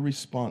you, your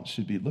response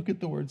should be, look at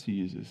the words he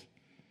uses.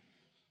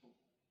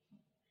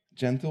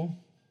 Gentle,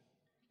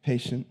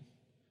 patient,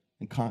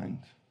 and kind.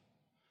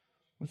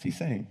 What's he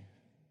saying?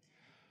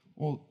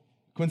 Well,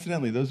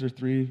 coincidentally, those are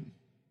 3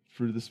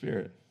 fruit of the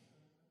Spirit.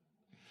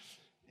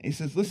 He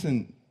says,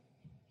 listen,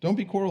 don't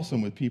be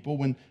quarrelsome with people.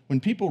 When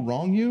people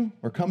wrong you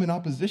or come in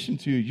opposition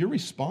to you, your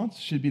response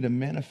should be to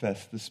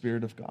manifest the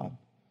Spirit of God.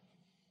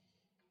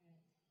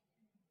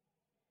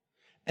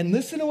 And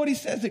listen to what he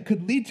says it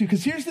could lead to,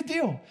 because here's the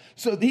deal.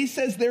 So he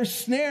says they're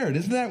snared.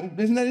 Isn't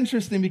that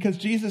interesting? Because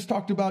Jesus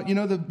talked about,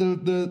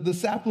 the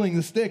sapling,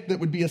 the stick that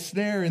would be a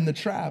snare in the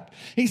trap.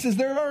 He says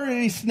they're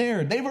already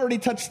snared. They've already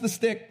touched the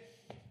stick.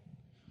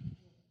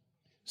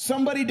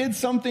 Somebody did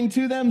something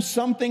to them.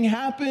 Something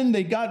happened.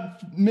 They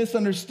got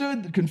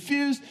misunderstood,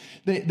 confused.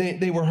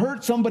 They were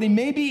hurt. Somebody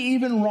maybe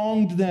even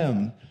wronged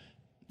them.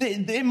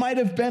 It might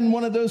have been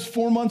one of those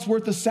 4 months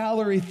worth of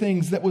salary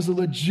things that was a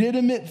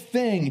legitimate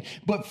thing,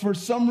 but for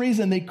some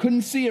reason they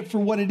couldn't see it for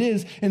what it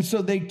is. And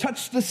so they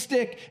touched the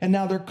stick, and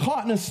now they're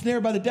caught in a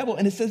snare by the devil.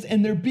 And it says,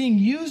 and they're being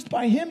used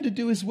by him to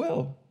do his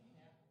will.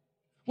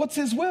 What's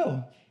his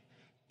will?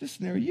 To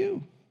snare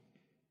you.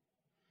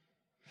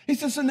 He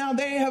says, so now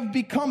they have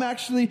become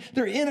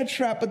they're in a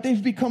trap, but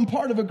they've become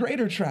part of a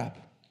greater trap.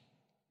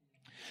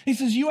 He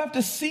says, you have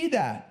to see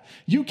that.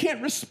 You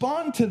can't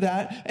respond to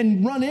that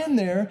and run in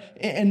there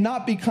and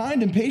not be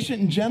kind and patient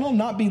and gentle,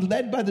 not be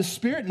led by the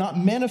Spirit, not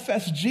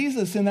manifest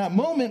Jesus in that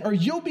moment, or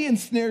you'll be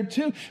ensnared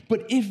too.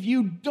 But if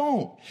you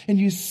don't, and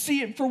you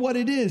see it for what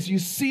it is, you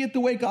see it the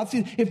way God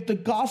sees it, if the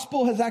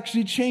gospel has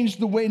actually changed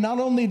the way not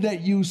only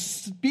that you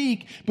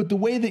speak, but the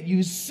way that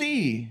you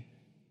see,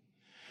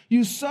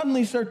 you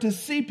suddenly start to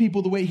see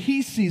people the way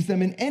he sees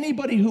them. And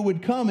anybody who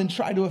would come and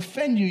try to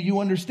offend you, you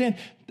understand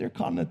they're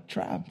caught in a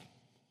trap.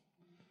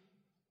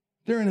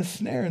 They're in a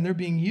snare, and they're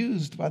being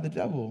used by the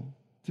devil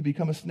to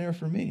become a snare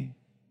for me.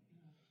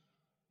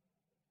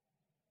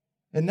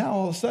 And now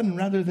all of a sudden,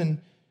 rather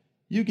than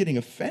you getting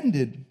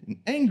offended and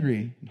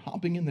angry and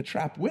hopping in the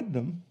trap with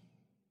them,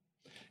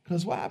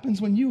 because what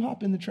happens when you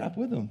hop in the trap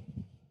with them?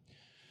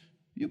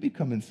 You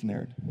become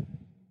ensnared.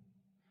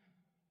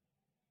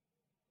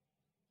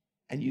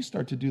 And you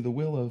start to do the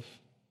will of,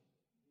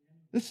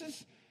 this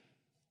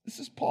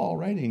is Paul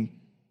writing,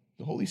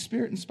 the Holy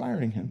Spirit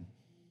inspiring him.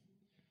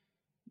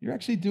 You're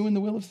actually doing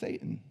the will of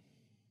Satan.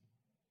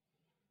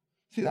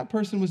 See, that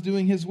person was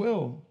doing his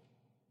will.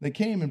 They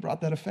came and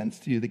brought that offense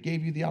to you, that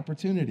gave you the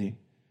opportunity.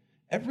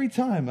 Every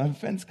time an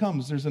offense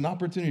comes, there's an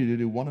opportunity to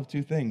do one of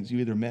 2 things. You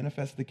either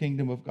manifest the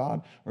kingdom of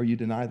God or you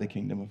deny the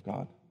kingdom of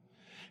God.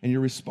 And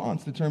your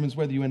response determines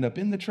whether you end up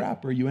in the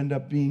trap or you end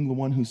up being the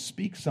one who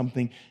speaks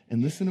something.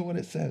 And listen to what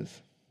it says.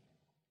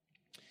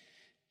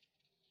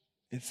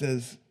 It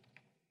says,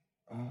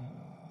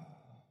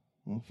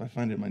 well, if I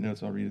find it in my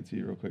notes, I'll read it to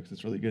you real quick because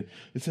it's really good.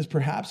 It says,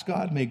 perhaps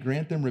God may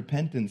grant them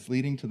repentance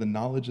leading to the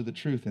knowledge of the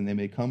truth, and they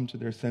may come to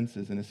their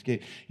senses and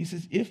escape. He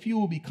says, if you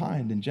will be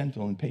kind and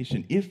gentle and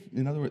patient,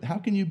 in other words, how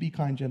can you be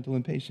kind, gentle,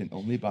 and patient?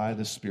 Only by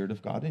the Spirit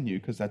of God in you,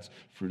 because that's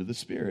fruit of the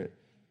Spirit.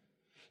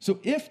 So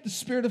if the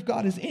Spirit of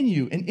God is in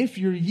you, and if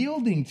you're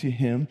yielding to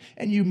him,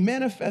 and you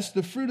manifest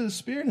the fruit of the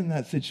Spirit in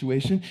that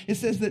situation, it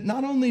says that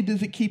not only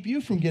does it keep you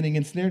from getting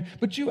ensnared,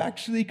 but you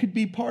actually could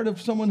be part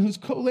of someone who's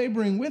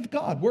co-laboring with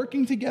God,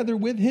 working together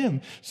with him,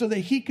 so that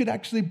he could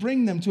actually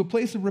bring them to a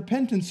place of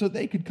repentance so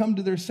they could come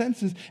to their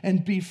senses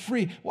and be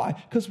free. Why?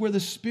 Because where the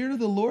Spirit of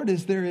the Lord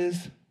is, there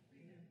is...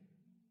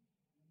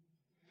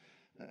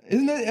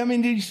 Isn't it? I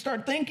mean, you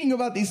start thinking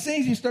about these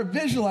things, you start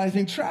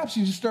visualizing traps,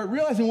 you just start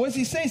realizing, what's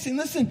he saying? Saying,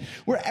 listen,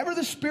 wherever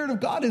the Spirit of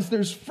God is,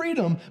 there's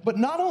freedom. But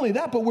not only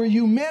that, but where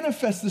you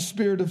manifest the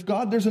Spirit of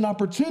God, there's an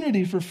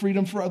opportunity for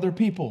freedom for other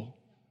people.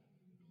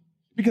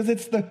 Because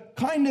it's the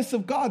kindness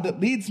of God that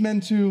leads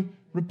men to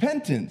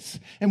repentance.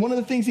 And one of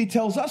the things he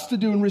tells us to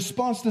do in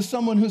response to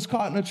someone who's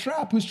caught in a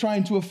trap, who's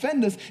trying to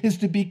offend us, is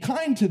to be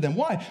kind to them.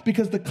 Why?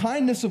 Because the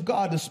kindness of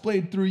God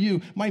displayed through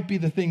you might be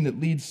the thing that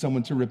leads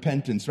someone to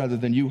repentance, rather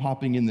than you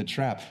hopping in the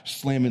trap,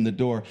 slamming the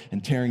door,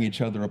 and tearing each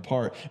other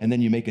apart. And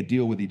then you make a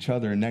deal with each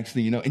other, and next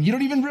thing you know, and you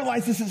don't even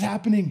realize this is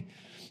happening,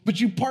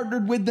 but you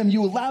partnered with them,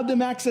 you allowed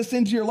them access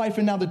into your life,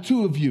 and now the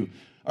 2 of you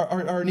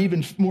are an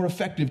even more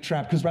effective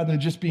trap, because rather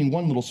than just being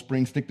one little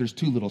spring stick, there's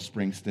 2 little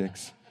spring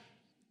sticks.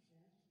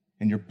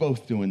 And you're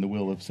both doing the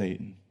will of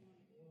Satan.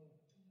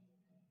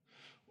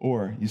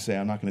 Or you say,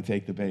 I'm not going to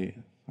take the bait.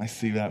 I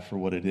see that for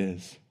what it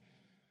is.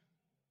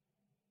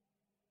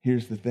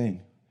 Here's the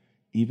thing.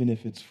 Even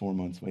if it's 4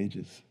 months'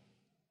 wages,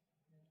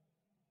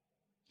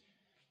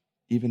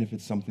 even if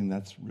it's something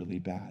that's really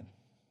bad,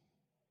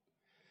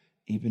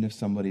 even if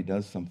somebody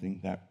does something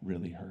that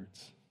really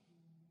hurts,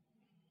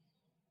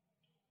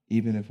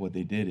 even if what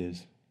they did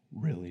is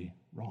really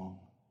wrong.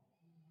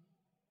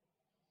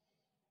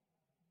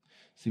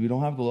 See, we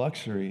don't have the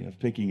luxury of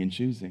picking and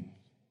choosing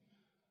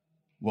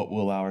what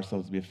we'll allow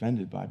ourselves to be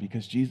offended by,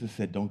 because Jesus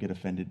said, don't get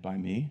offended by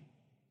me,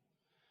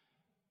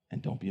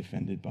 and don't be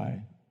offended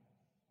by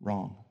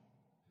wrong.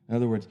 In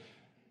other words,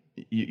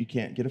 you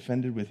can't get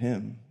offended with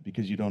him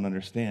because you don't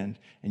understand,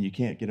 and you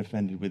can't get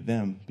offended with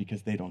them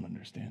because they don't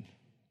understand.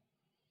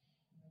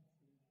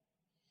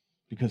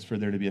 Because for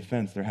there to be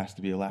offense, there has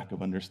to be a lack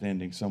of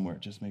understanding somewhere.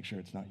 Just make sure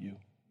it's not you.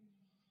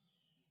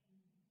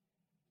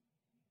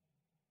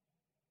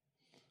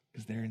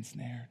 because they're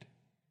ensnared.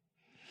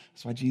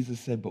 That's why Jesus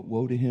said, but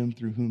woe to him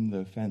through whom the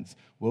offense,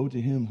 woe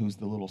to him who's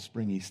the little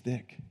springy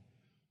stick.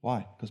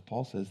 Why? Because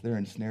Paul says they're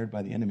ensnared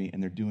by the enemy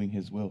and they're doing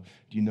his will.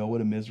 Do you know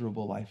what a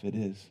miserable life it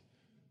is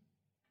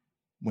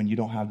when you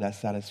don't have that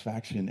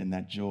satisfaction and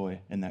that joy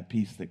and that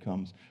peace that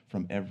comes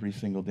from every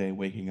single day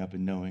waking up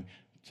and knowing,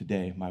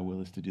 today my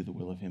will is to do the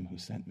will of him who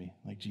sent me,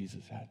 like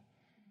Jesus had.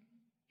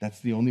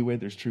 That's the only way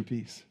there's true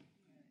peace.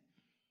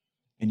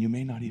 And you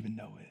may not even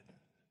know it.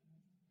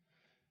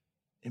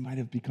 It might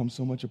have become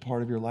so much a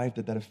part of your life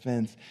that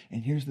offense.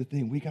 And here's the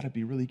thing, we got to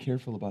be really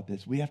careful about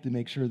this. We have to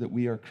make sure that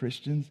we are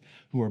Christians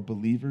who are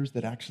believers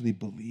that actually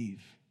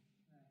believe.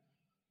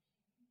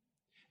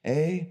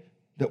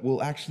 That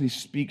will actually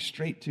speak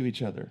straight to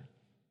each other.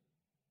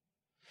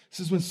 This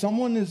is when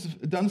someone has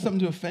done something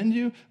to offend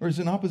you or is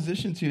in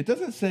opposition to you. It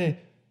doesn't say,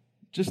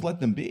 just let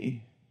them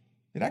be.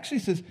 It actually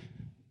says,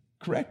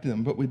 correct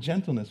them, but with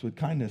gentleness, with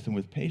kindness, and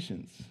with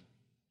patience.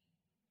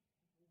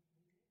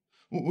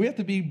 We have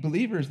to be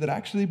believers that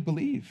actually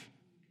believe.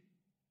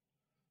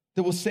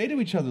 That will say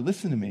to each other,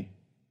 listen to me.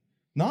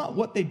 Not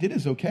what they did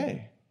is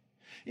okay.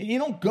 You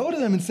don't go to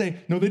them and say,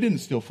 no, they didn't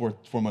steal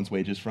four months'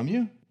 wages from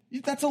you.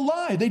 That's a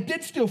lie. They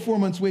did steal 4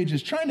 months'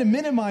 wages. Trying to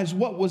minimize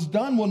what was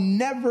done will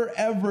never,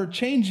 ever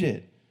change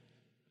it.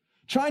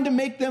 Trying to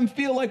make them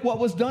feel like what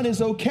was done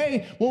is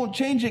okay won't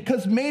change it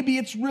because maybe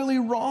it's really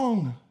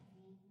wrong.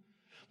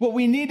 What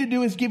we need to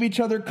do is give each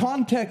other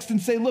context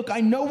and say, look,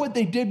 I know what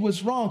they did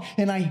was wrong,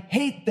 and I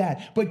hate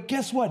that. But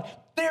guess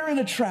what? They're in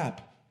a trap.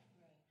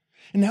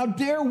 And how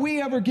dare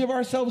we ever give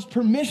ourselves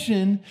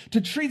permission to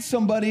treat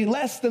somebody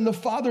less than the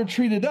Father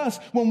treated us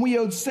when we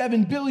owed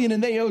 $7 billion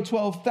and they owed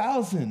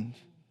 $12,000?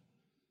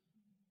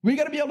 We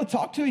got to be able to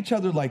talk to each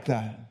other like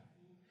that.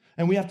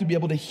 And we have to be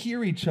able to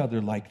hear each other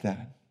like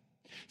that.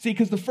 See,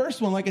 because the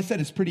first one, like I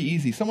said, is pretty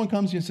easy. Someone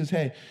comes to you and says,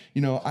 hey,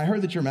 I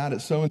heard that you're mad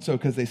at so-and-so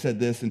because they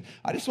said this. And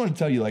I just want to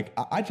tell you,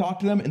 I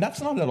talked to them, and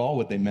that's not at all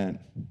what they meant.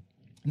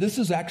 This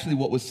is actually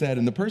what was said.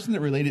 And the person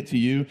that related to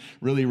you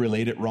really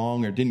relayed it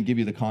wrong or didn't give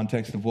you the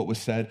context of what was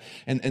said.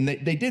 And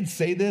they did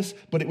say this,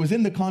 but it was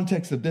in the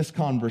context of this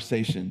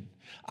conversation.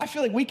 I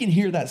feel like we can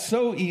hear that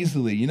so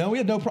easily. We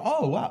had no problem.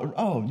 Oh, wow.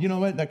 Oh, you know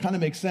what? That kind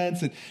of makes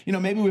sense. And,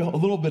 maybe a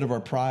little bit of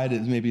our pride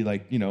is maybe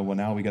like, well,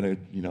 now we got to,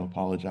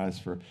 apologize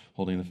for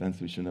holding an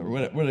offense we shouldn't have,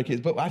 whatever the case.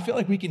 But I feel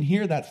like we can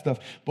hear that stuff.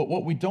 But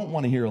what we don't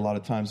want to hear a lot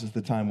of times is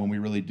the time when we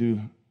really do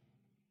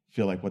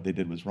feel like what they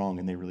did was wrong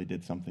and they really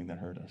did something that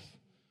hurt us.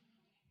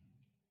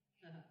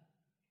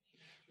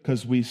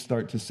 Because we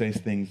start to say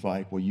things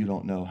like, well, you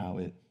don't know how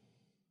it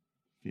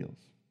feels.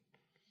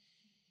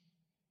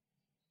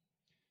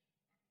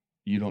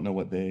 You don't know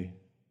what they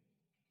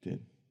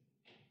did.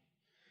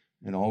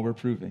 And all we're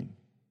proving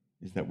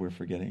is that we're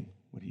forgetting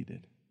what he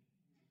did.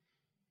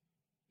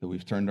 That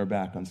we've turned our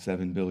back on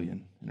 7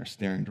 billion and are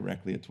staring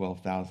directly at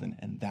 12,000,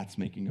 and that's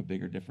making a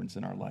bigger difference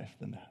in our life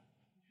than that.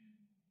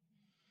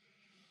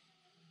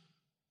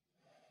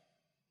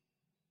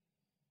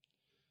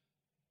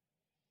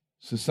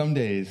 So some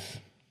days,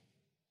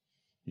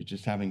 you're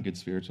just having good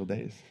spiritual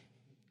days.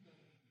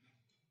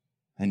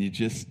 And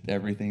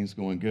everything's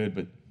going good,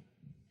 but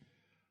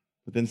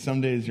then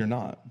some days you're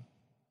not.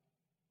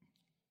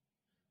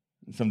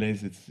 And some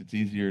days it's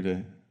easier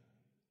to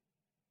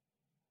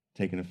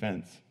take an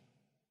offense.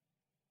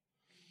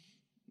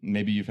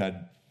 Maybe you've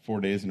had 4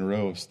 days in a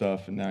row of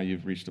stuff, and now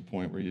you've reached a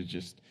point where you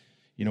just,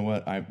 you know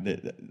what,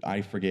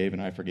 I forgave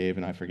and I forgave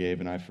and I forgave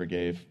and I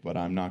forgave, but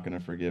I'm not going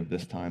to forgive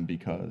this time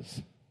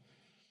because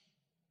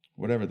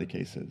whatever the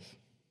case is.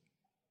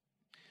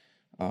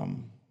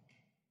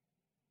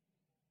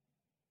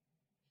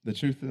 The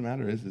truth of the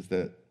matter is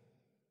that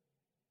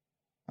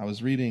I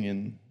was reading,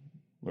 and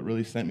what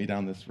really sent me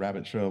down this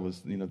rabbit trail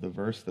was, the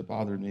verse that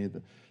bothered me,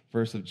 the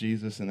verse of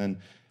Jesus. And then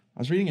I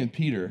was reading in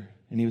Peter,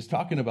 and he was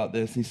talking about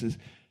this. He says,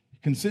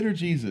 consider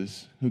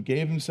Jesus, who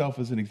gave himself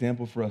as an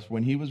example for us.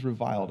 When he was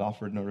reviled,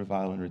 offered no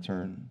revile in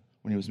return.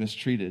 When he was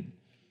mistreated,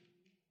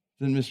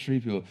 didn't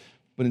mistreat people,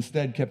 but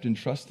instead kept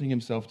entrusting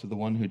himself to the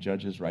one who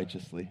judges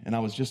righteously. And I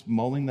was just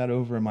mulling that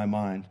over in my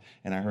mind,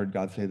 and I heard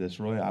God say this,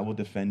 Roy, I will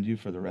defend you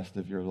for the rest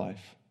of your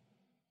life.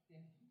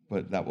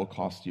 But that will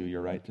cost you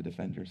your right to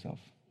defend yourself.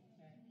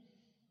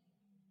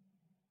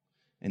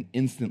 And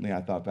instantly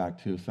I thought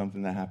back to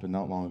something that happened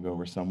not long ago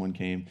where someone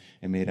came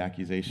and made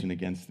accusation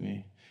against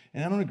me.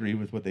 And I don't agree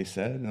with what they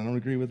said, and I don't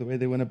agree with the way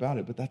they went about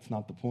it, but that's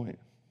not the point,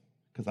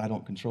 because I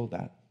don't control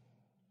that.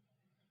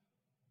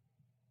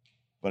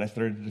 But I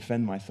started to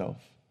defend myself.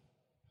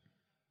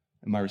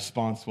 And my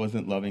response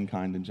wasn't loving,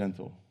 kind, and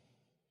gentle.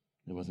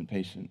 It wasn't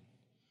patient.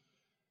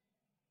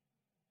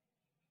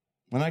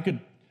 And I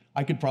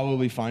could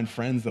probably find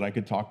friends that I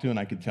could talk to, and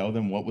I could tell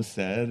them what was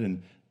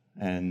said,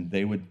 and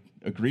they would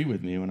agree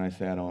with me when I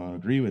say I don't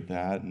agree with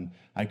that, and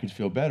I could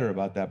feel better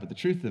about that. But the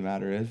truth of the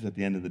matter is, at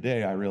the end of the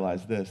day, I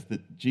realized this,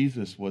 that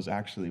Jesus was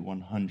actually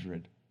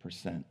 100%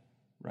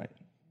 right.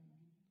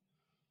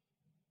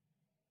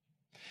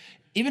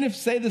 Even if,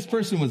 say, this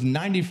person was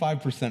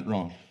 95%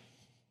 wrong,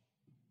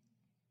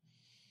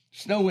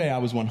 there's no way I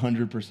was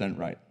 100%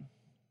 right.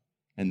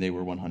 And they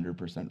were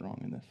 100% wrong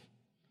in this.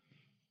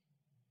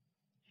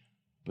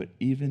 But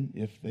even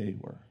if they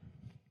were,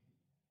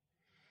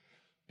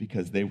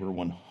 because they were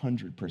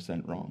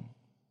 100% wrong,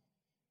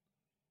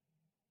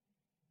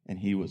 and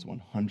he was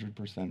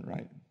 100%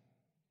 right,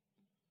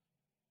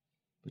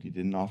 but he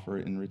didn't offer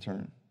it in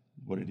return,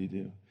 what did he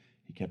do?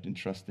 He kept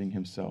entrusting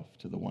himself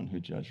to the one who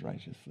judged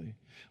righteously.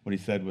 What he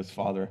said was,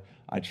 Father,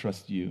 I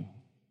trust you.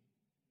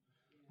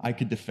 I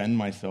could defend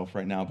myself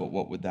right now, but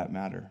what would that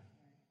matter?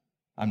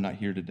 I'm not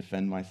here to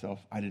defend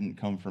myself. I didn't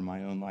come for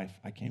my own life.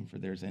 I came for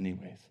theirs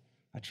anyways.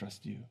 I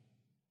trust you.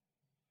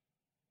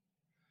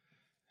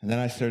 And then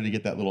I started to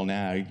get that little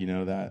nag,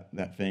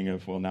 that thing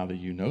of, well, now that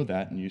you know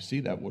that and you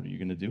see that, what are you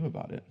going to do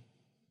about it?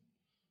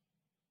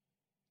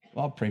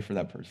 Well, I'll pray for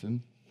that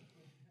person.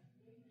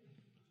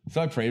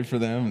 So I prayed for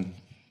them,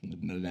 and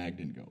the nag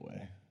didn't go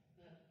away.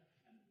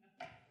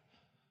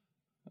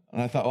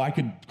 And I thought, well, I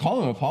could call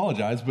them and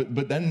apologize,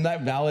 but then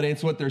that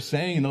validates what they're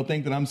saying, and they'll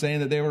think that I'm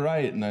saying that they were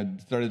right. And I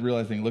started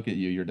realizing, look at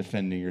you, you're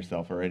defending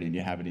yourself already, and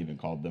you haven't even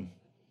called them.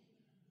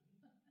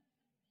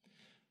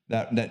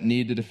 That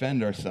need to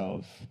defend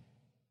ourselves,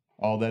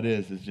 all that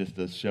is just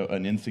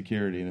an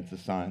insecurity, and it's a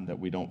sign that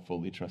we don't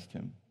fully trust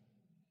him.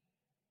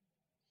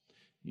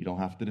 You don't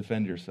have to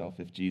defend yourself.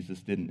 If Jesus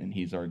didn't, and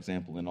he's our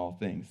example in all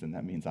things, then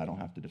that means I don't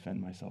have to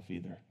defend myself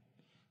either.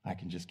 I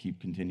can just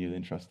keep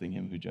continuing trusting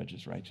him who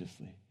judges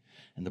righteously.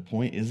 And the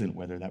point isn't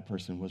whether that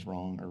person was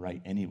wrong or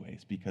right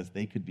anyways, because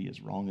they could be as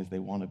wrong as they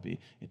want to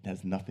be. It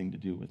has nothing to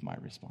do with my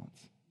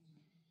response.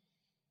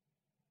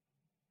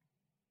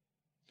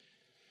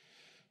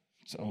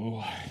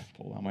 So I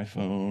pulled out my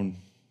phone,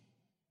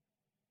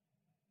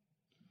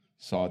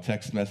 saw a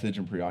text message,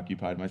 and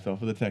preoccupied myself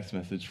with a text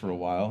message for a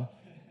while.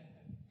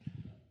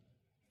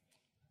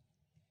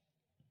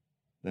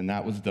 Then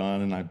that was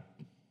done, and I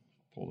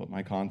pulled up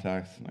my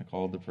contacts, and I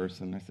called the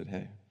person. I said,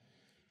 hey,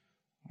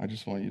 I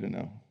just want you to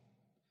know,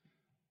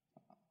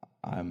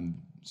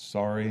 I'm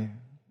sorry,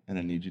 and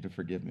I need you to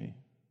forgive me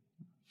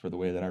for the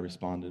way that I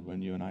responded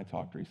when you and I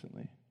talked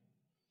recently.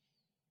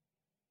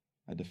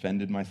 I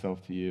defended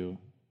myself to you.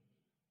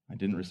 I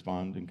didn't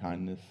respond in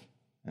kindness,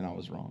 and I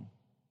was wrong.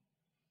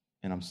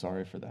 And I'm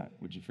sorry for that.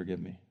 Would you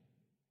forgive me?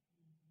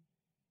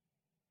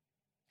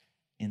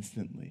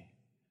 Instantly,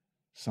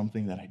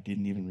 something that I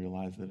didn't even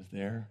realize that was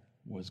there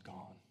was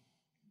gone.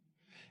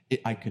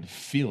 I could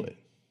feel it.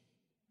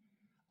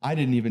 I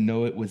didn't even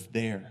know it was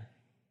there.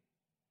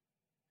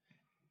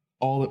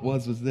 All it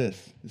was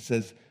this. It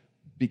says,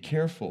 be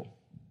careful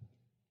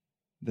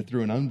that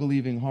through an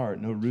unbelieving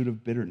heart, no root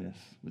of bitterness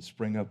would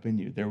spring up in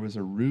you. There was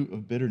a root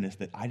of bitterness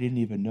that I didn't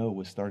even know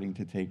was starting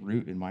to take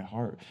root in my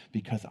heart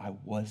because I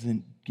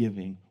wasn't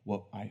giving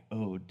what I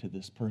owed to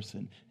this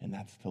person, and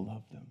that's to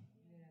love them.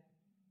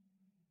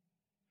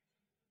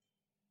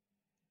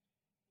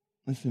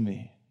 Listen to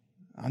me.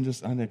 I'm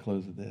going to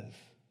close with this.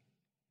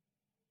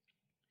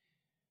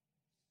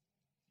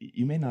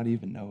 You may not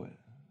even know it.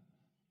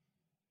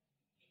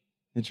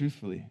 And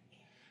truthfully,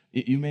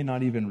 you may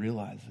not even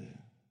realize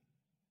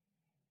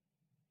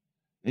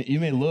it.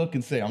 You may look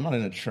and say, I'm not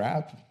in a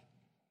trap.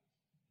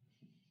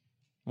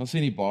 I don't see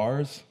any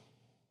bars.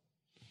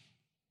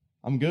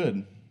 I'm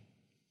good.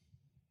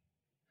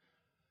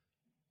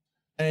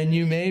 And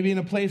you may be in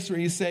a place where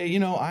you say,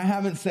 I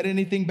haven't said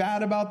anything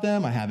bad about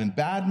them. I haven't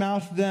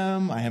badmouthed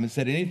them. I haven't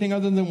said anything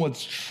other than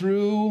what's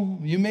true.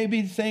 You may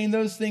be saying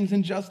those things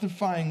and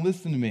justifying.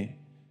 Listen to me.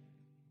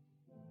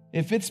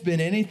 If it's been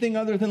anything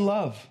other than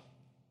love,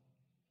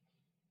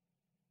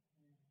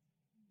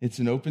 it's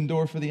an open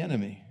door for the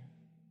enemy.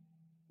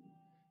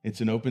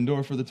 It's an open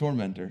door for the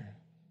tormentor.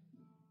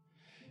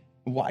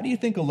 Why do you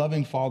think a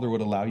loving father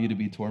would allow you to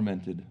be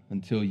tormented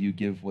until you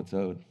give what's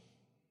owed?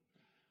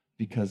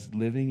 Because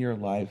living your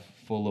life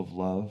full of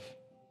love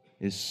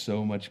is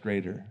so much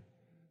greater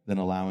than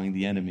allowing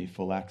the enemy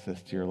full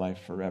access to your life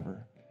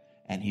forever.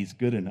 And he's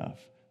good enough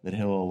that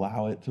he'll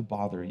allow it to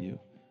bother you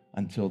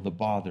until the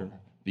bother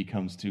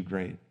becomes too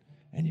great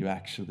and you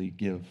actually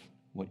give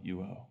what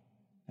you owe.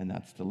 And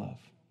that's to love.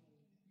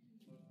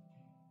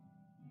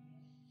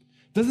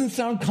 Doesn't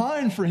sound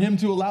kind for him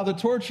to allow the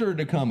torturer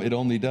to come. It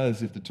only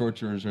does if the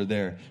torturers are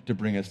there to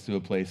bring us to a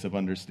place of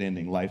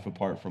understanding life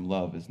apart from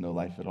love is no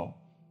life at all.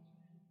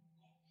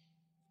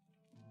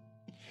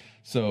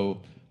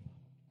 So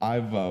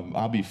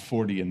I'll be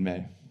 40 in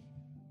May.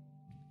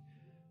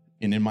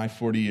 And in my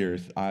 40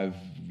 years, I've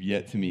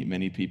yet to meet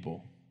many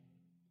people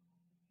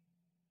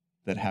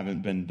that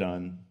haven't been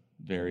done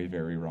very,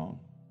 very wrong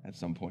at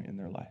some point in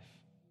their life.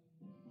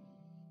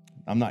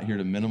 I'm not here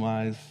to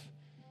minimize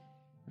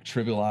or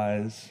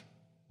trivialize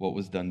what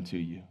was done to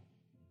you,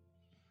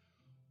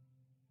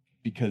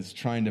 because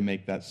trying to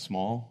make that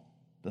small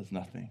does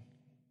nothing.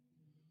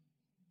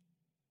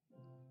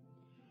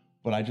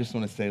 But I just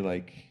want to say,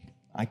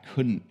 I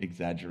couldn't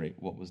exaggerate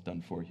what was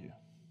done for you.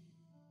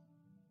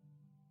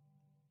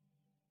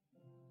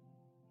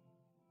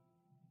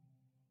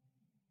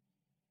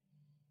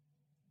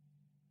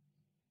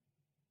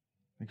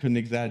 I couldn't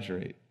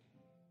exaggerate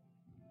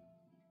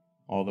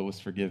all that was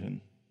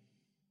forgiven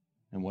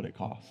and what it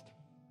cost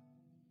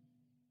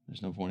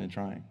there's no point in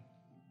trying.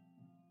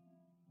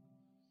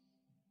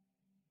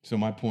 So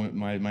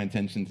my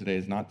intention today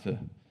is not to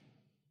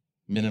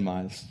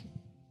minimize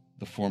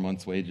the 4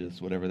 months'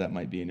 wages, whatever that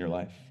might be in your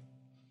life.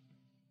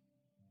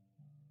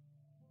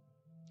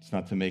 It's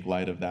not to make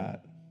light of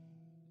that.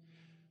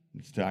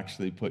 It's to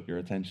actually put your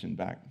attention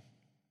back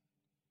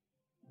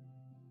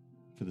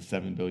to the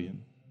 $7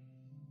 billion,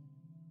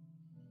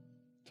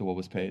 to what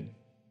was paid,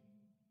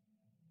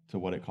 to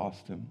what it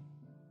cost him,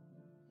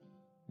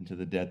 and to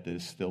the debt that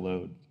is still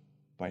owed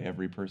by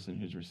every person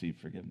who's received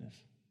forgiveness.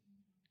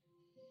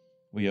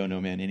 We owe no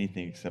man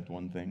anything except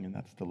one thing, and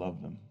that's to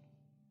love them.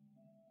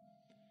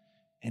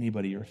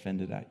 Anybody you're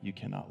offended at, you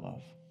cannot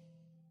love.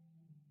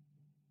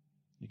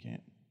 You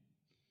can't.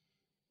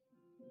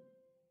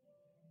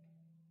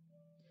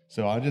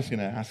 So I'm just going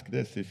to ask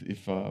this.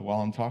 If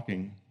while I'm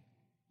talking,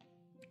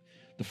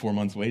 the 4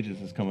 months' wages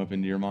has come up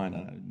into your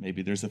mind.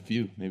 Maybe there's a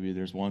few. Maybe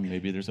there's one.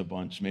 Maybe there's a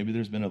bunch. Maybe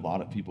there's been a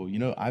lot of people. You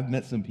know, I've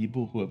met some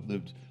people who have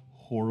lived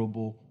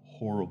horrible,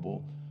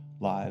 horrible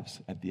lives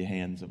at the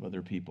hands of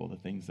other people, the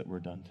things that were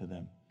done to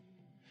them.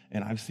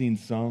 And I've seen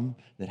some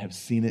that have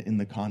seen it in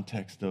the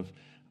context of,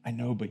 I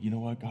know, but you know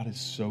what? God is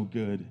so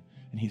good,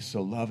 and he's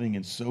so loving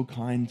and so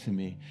kind to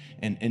me.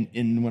 And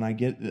when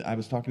I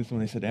was talking to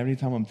someone, they said, every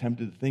time I'm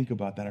tempted to think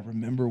about that, I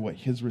remember what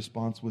his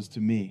response was to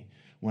me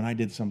when I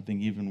did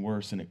something even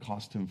worse, and it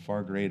cost him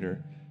far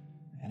greater,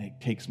 and it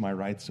takes my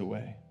rights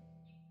away.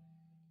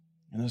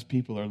 And those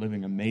people are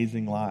living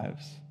amazing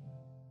lives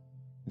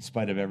in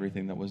spite of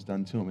everything that was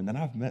done to them. And then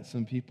I've met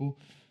some people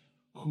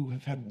who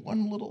have had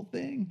one little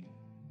thing.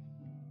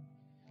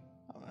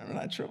 I'm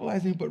not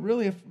trivializing, but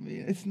really,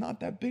 it's not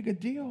that big a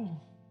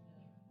deal.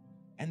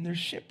 And they're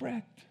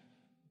shipwrecked.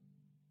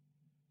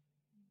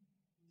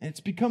 And it's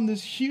become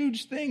this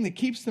huge thing that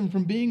keeps them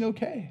from being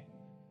okay.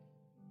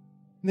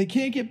 And they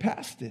can't get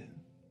past it.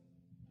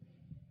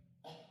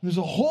 There's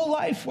a whole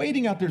life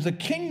waiting out there. There's a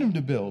kingdom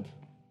to build.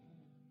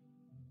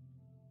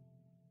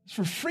 It's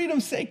for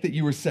freedom's sake that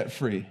you were set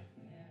free.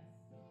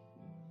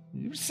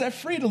 You were set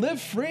free to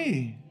live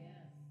free.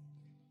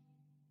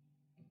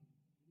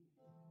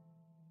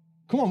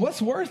 Come on,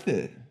 what's worth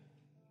it?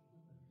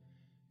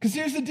 Because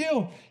here's the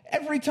deal.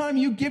 Every time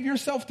you give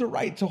yourself the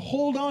right to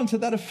hold on to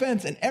that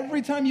offense, and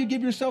every time you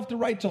give yourself the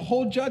right to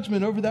hold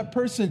judgment over that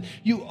person,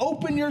 you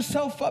open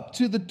yourself up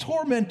to the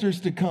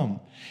tormentors to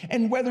come.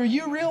 And whether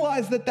you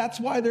realize that that's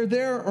why they're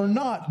there or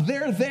not,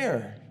 they're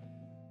there.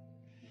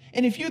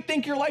 And if you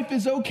think your life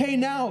is okay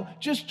now,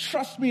 just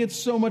trust me, it's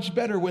so much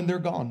better when they're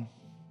gone.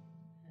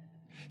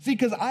 See,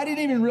 because I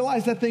didn't even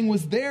realize that thing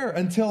was there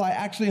until I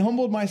actually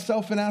humbled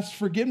myself and asked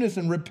forgiveness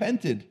and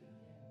repented.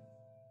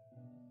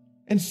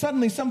 And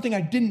suddenly something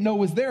I didn't know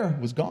was there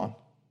was gone.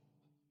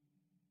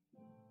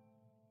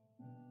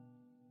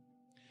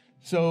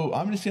 So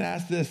I'm just going to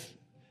ask this.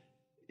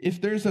 If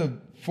there's a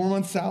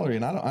 4-month salary,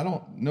 and I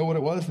don't know what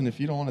it was, and if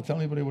you don't want to tell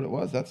anybody what it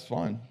was, that's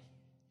fine.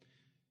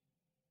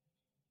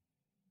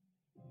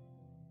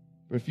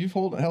 But if you've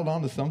held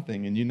on to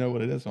something and you know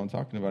what it is, so I'm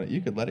talking about it, you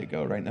could let it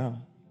go right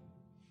now.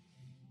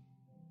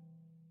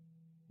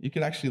 You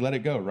could actually let it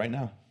go right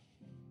now.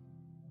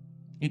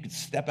 You could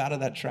step out of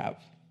that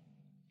trap.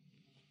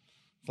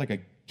 It's like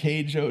a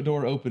cage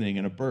door opening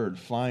and a bird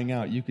flying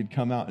out. You could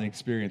come out and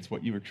experience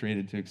what you were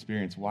created to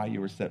experience, why you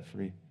were set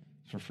free,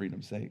 for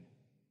freedom's sake.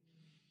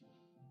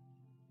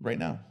 Right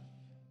now.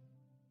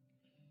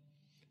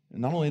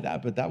 And not only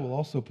that, but that will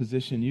also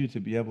position you to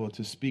be able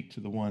to speak to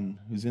the one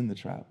who's in the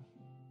trap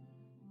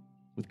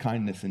with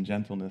kindness and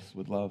gentleness,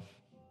 with love,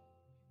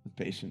 with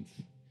patience.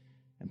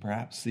 And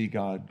perhaps see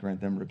God grant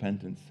them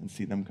repentance and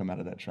see them come out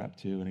of that trap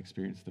too and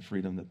experience the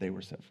freedom that they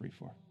were set free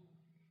for.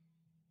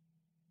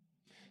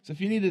 So if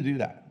you need to do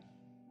that,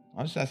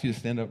 I'll just ask you to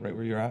stand up right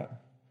where you're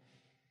at.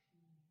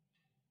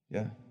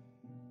 Yeah.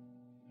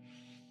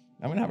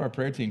 I'm going to have our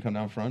prayer team come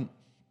down front.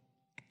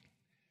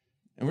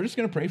 And we're just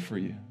going to pray for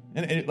you.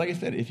 And like I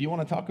said, if you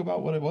want to talk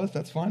about what it was,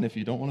 that's fine. If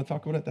you don't want to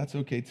talk about it, that's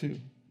okay too.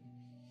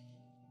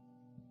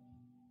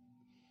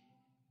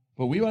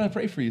 But we want to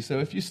pray for you. So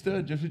if you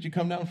stood, just would you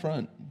come down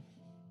front?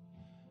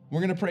 We're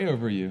going to pray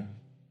over you.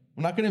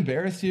 We're not going to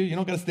embarrass you. You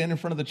don't got to stand in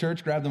front of the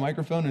church, grab the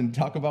microphone, and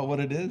talk about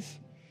what it is.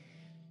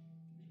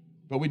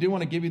 But we do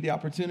want to give you the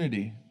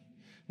opportunity.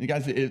 And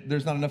guys,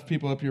 there's not enough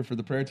people up here for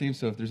the prayer team,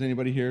 so if there's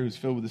anybody here who's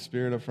filled with the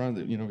Spirit up front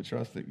that we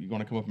trust that you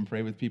want to come up and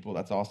pray with people,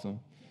 that's awesome.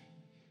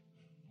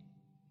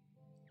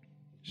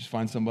 Just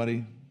find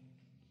somebody.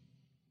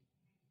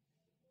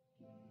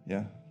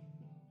 Yeah.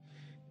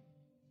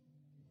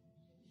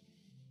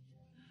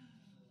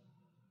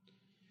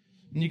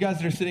 And you guys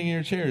that are sitting in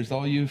your chairs,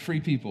 all you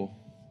free people,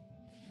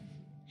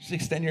 just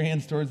extend your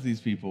hands towards these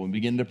people and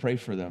begin to pray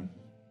for them.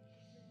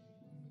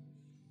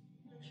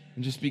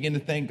 And just begin to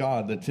thank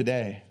God that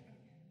today,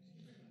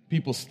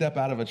 people step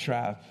out of a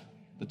trap.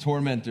 The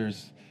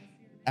tormentors,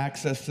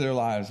 access to their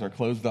lives are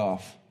closed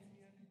off.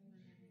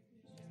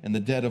 And the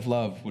debt of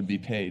love would be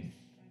paid.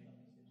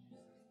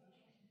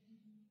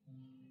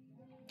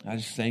 I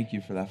just thank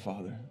you for that,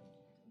 Father.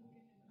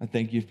 I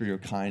thank you for your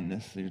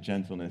kindness, your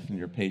gentleness, and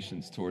your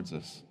patience towards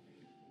us.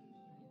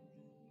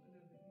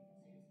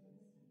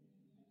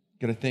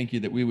 God, I thank you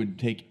that we would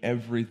take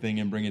everything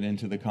and bring it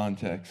into the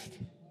context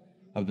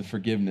of the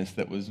forgiveness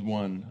that was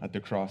won at the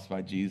cross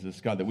by Jesus.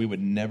 God, that we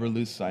would never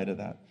lose sight of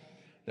that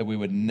we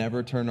would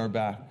never turn our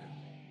back.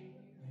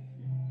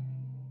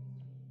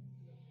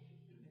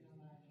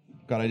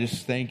 God, I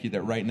just thank you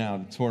that right now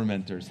the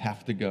tormentors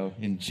have to go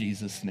in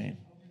Jesus' name.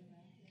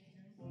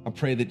 I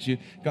pray that you,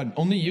 God,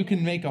 only you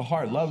can make a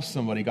heart love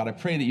somebody. God, I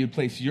pray that you'd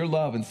place your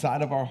love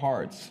inside of our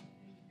hearts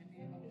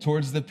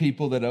towards the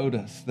people that owed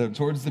us,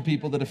 towards the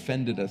people that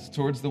offended us,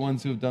 towards the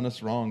ones who have done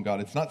us wrong,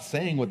 God. It's not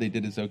saying what they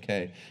did is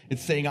okay.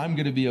 It's saying I'm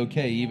going to be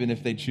okay even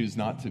if they choose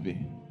not to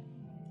be.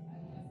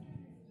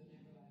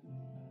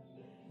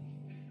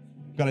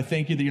 God, I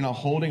thank you that you're not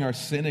holding our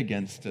sin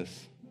against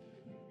us.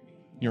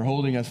 You're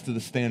holding us to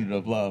the standard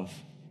of love.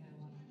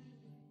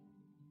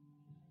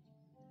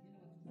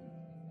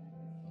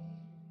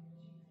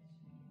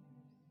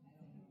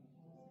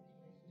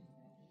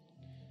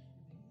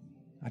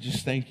 I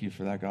just thank you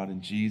for that, God,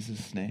 in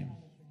Jesus' name.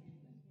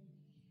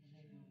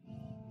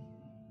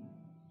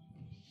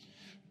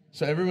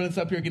 So everyone that's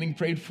up here getting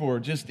prayed for,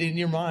 just in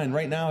your mind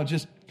right now,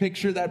 just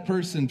picture that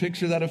person,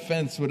 picture that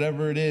offense,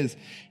 whatever it is,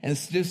 and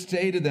just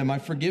say to them, I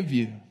forgive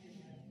you.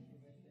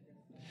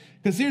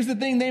 Because here's the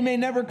thing, they may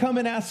never come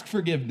and ask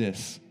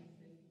forgiveness.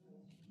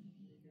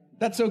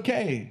 That's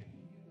okay.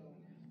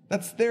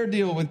 That's their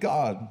deal with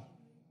God.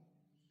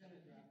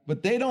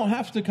 But they don't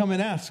have to come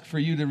and ask for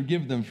you to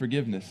give them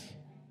forgiveness.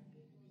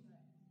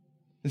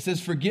 It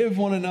says, forgive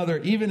one another,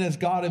 even as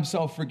God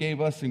himself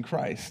forgave us in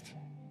Christ.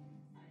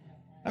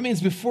 That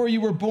means before you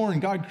were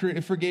born, God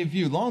forgave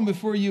you. Long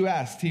before you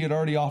asked, he had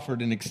already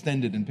offered and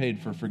extended and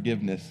paid for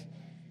forgiveness.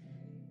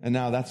 And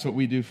now that's what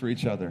we do for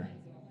each other.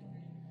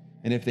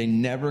 And if they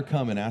never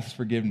come and ask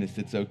forgiveness,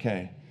 it's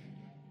okay.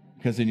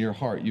 Because in your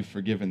heart, you've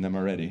forgiven them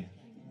already.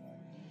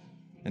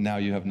 And now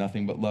you have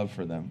nothing but love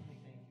for them.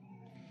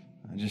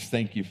 I just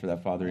thank you for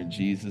that, Father, in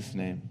Jesus'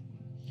 name.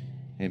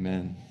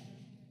 Amen.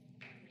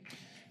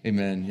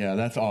 Amen. Yeah,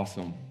 that's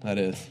awesome. That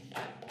is.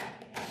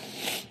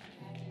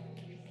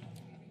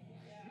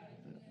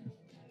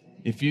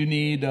 If you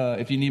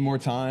need more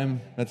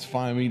time, that's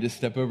fine. We can just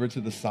step over to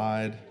the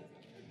side.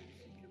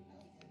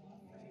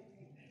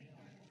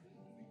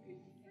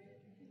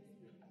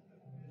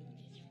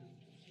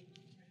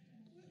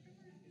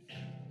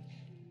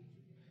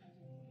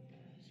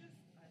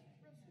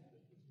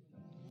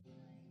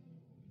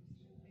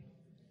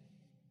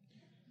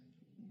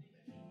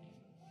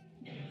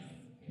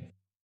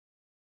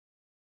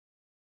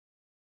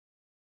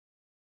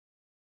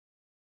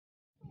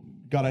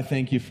 God, I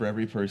thank you for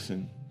every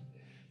person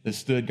that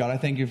stood. God, I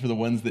thank you for the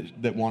ones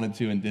that wanted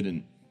to and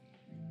didn't.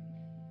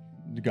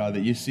 God,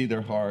 that you see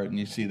their heart and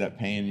you see that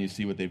pain and you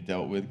see what they've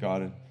dealt with,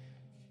 God.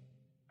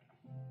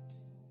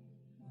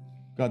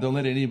 God, don't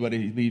let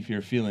anybody leave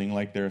here feeling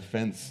like the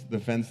offense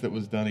that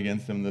was done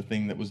against them, the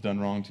thing that was done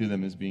wrong to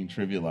them is being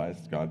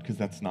trivialized, God, because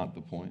that's not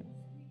the point.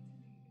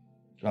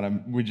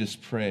 God, we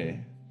just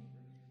pray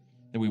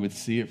that we would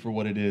see it for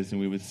what it is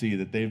and we would see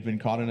that they've been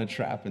caught in a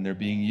trap and they're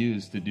being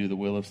used to do the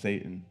will of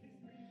Satan.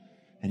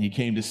 And he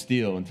came to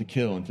steal and to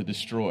kill and to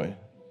destroy.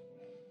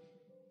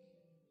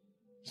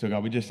 So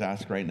God, we just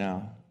ask right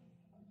now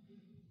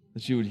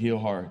that you would heal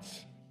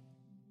hearts,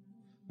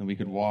 that we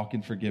could walk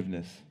in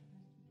forgiveness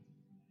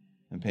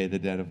and pay the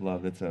debt of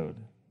love that's owed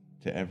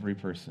to every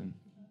person,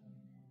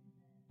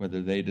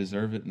 whether they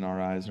deserve it in our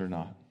eyes or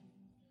not.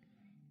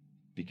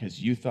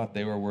 Because you thought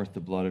they were worth the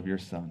blood of your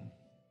Son,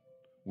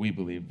 we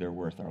believe they're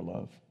worth our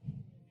love.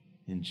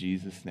 In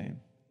Jesus'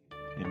 name,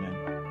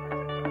 amen.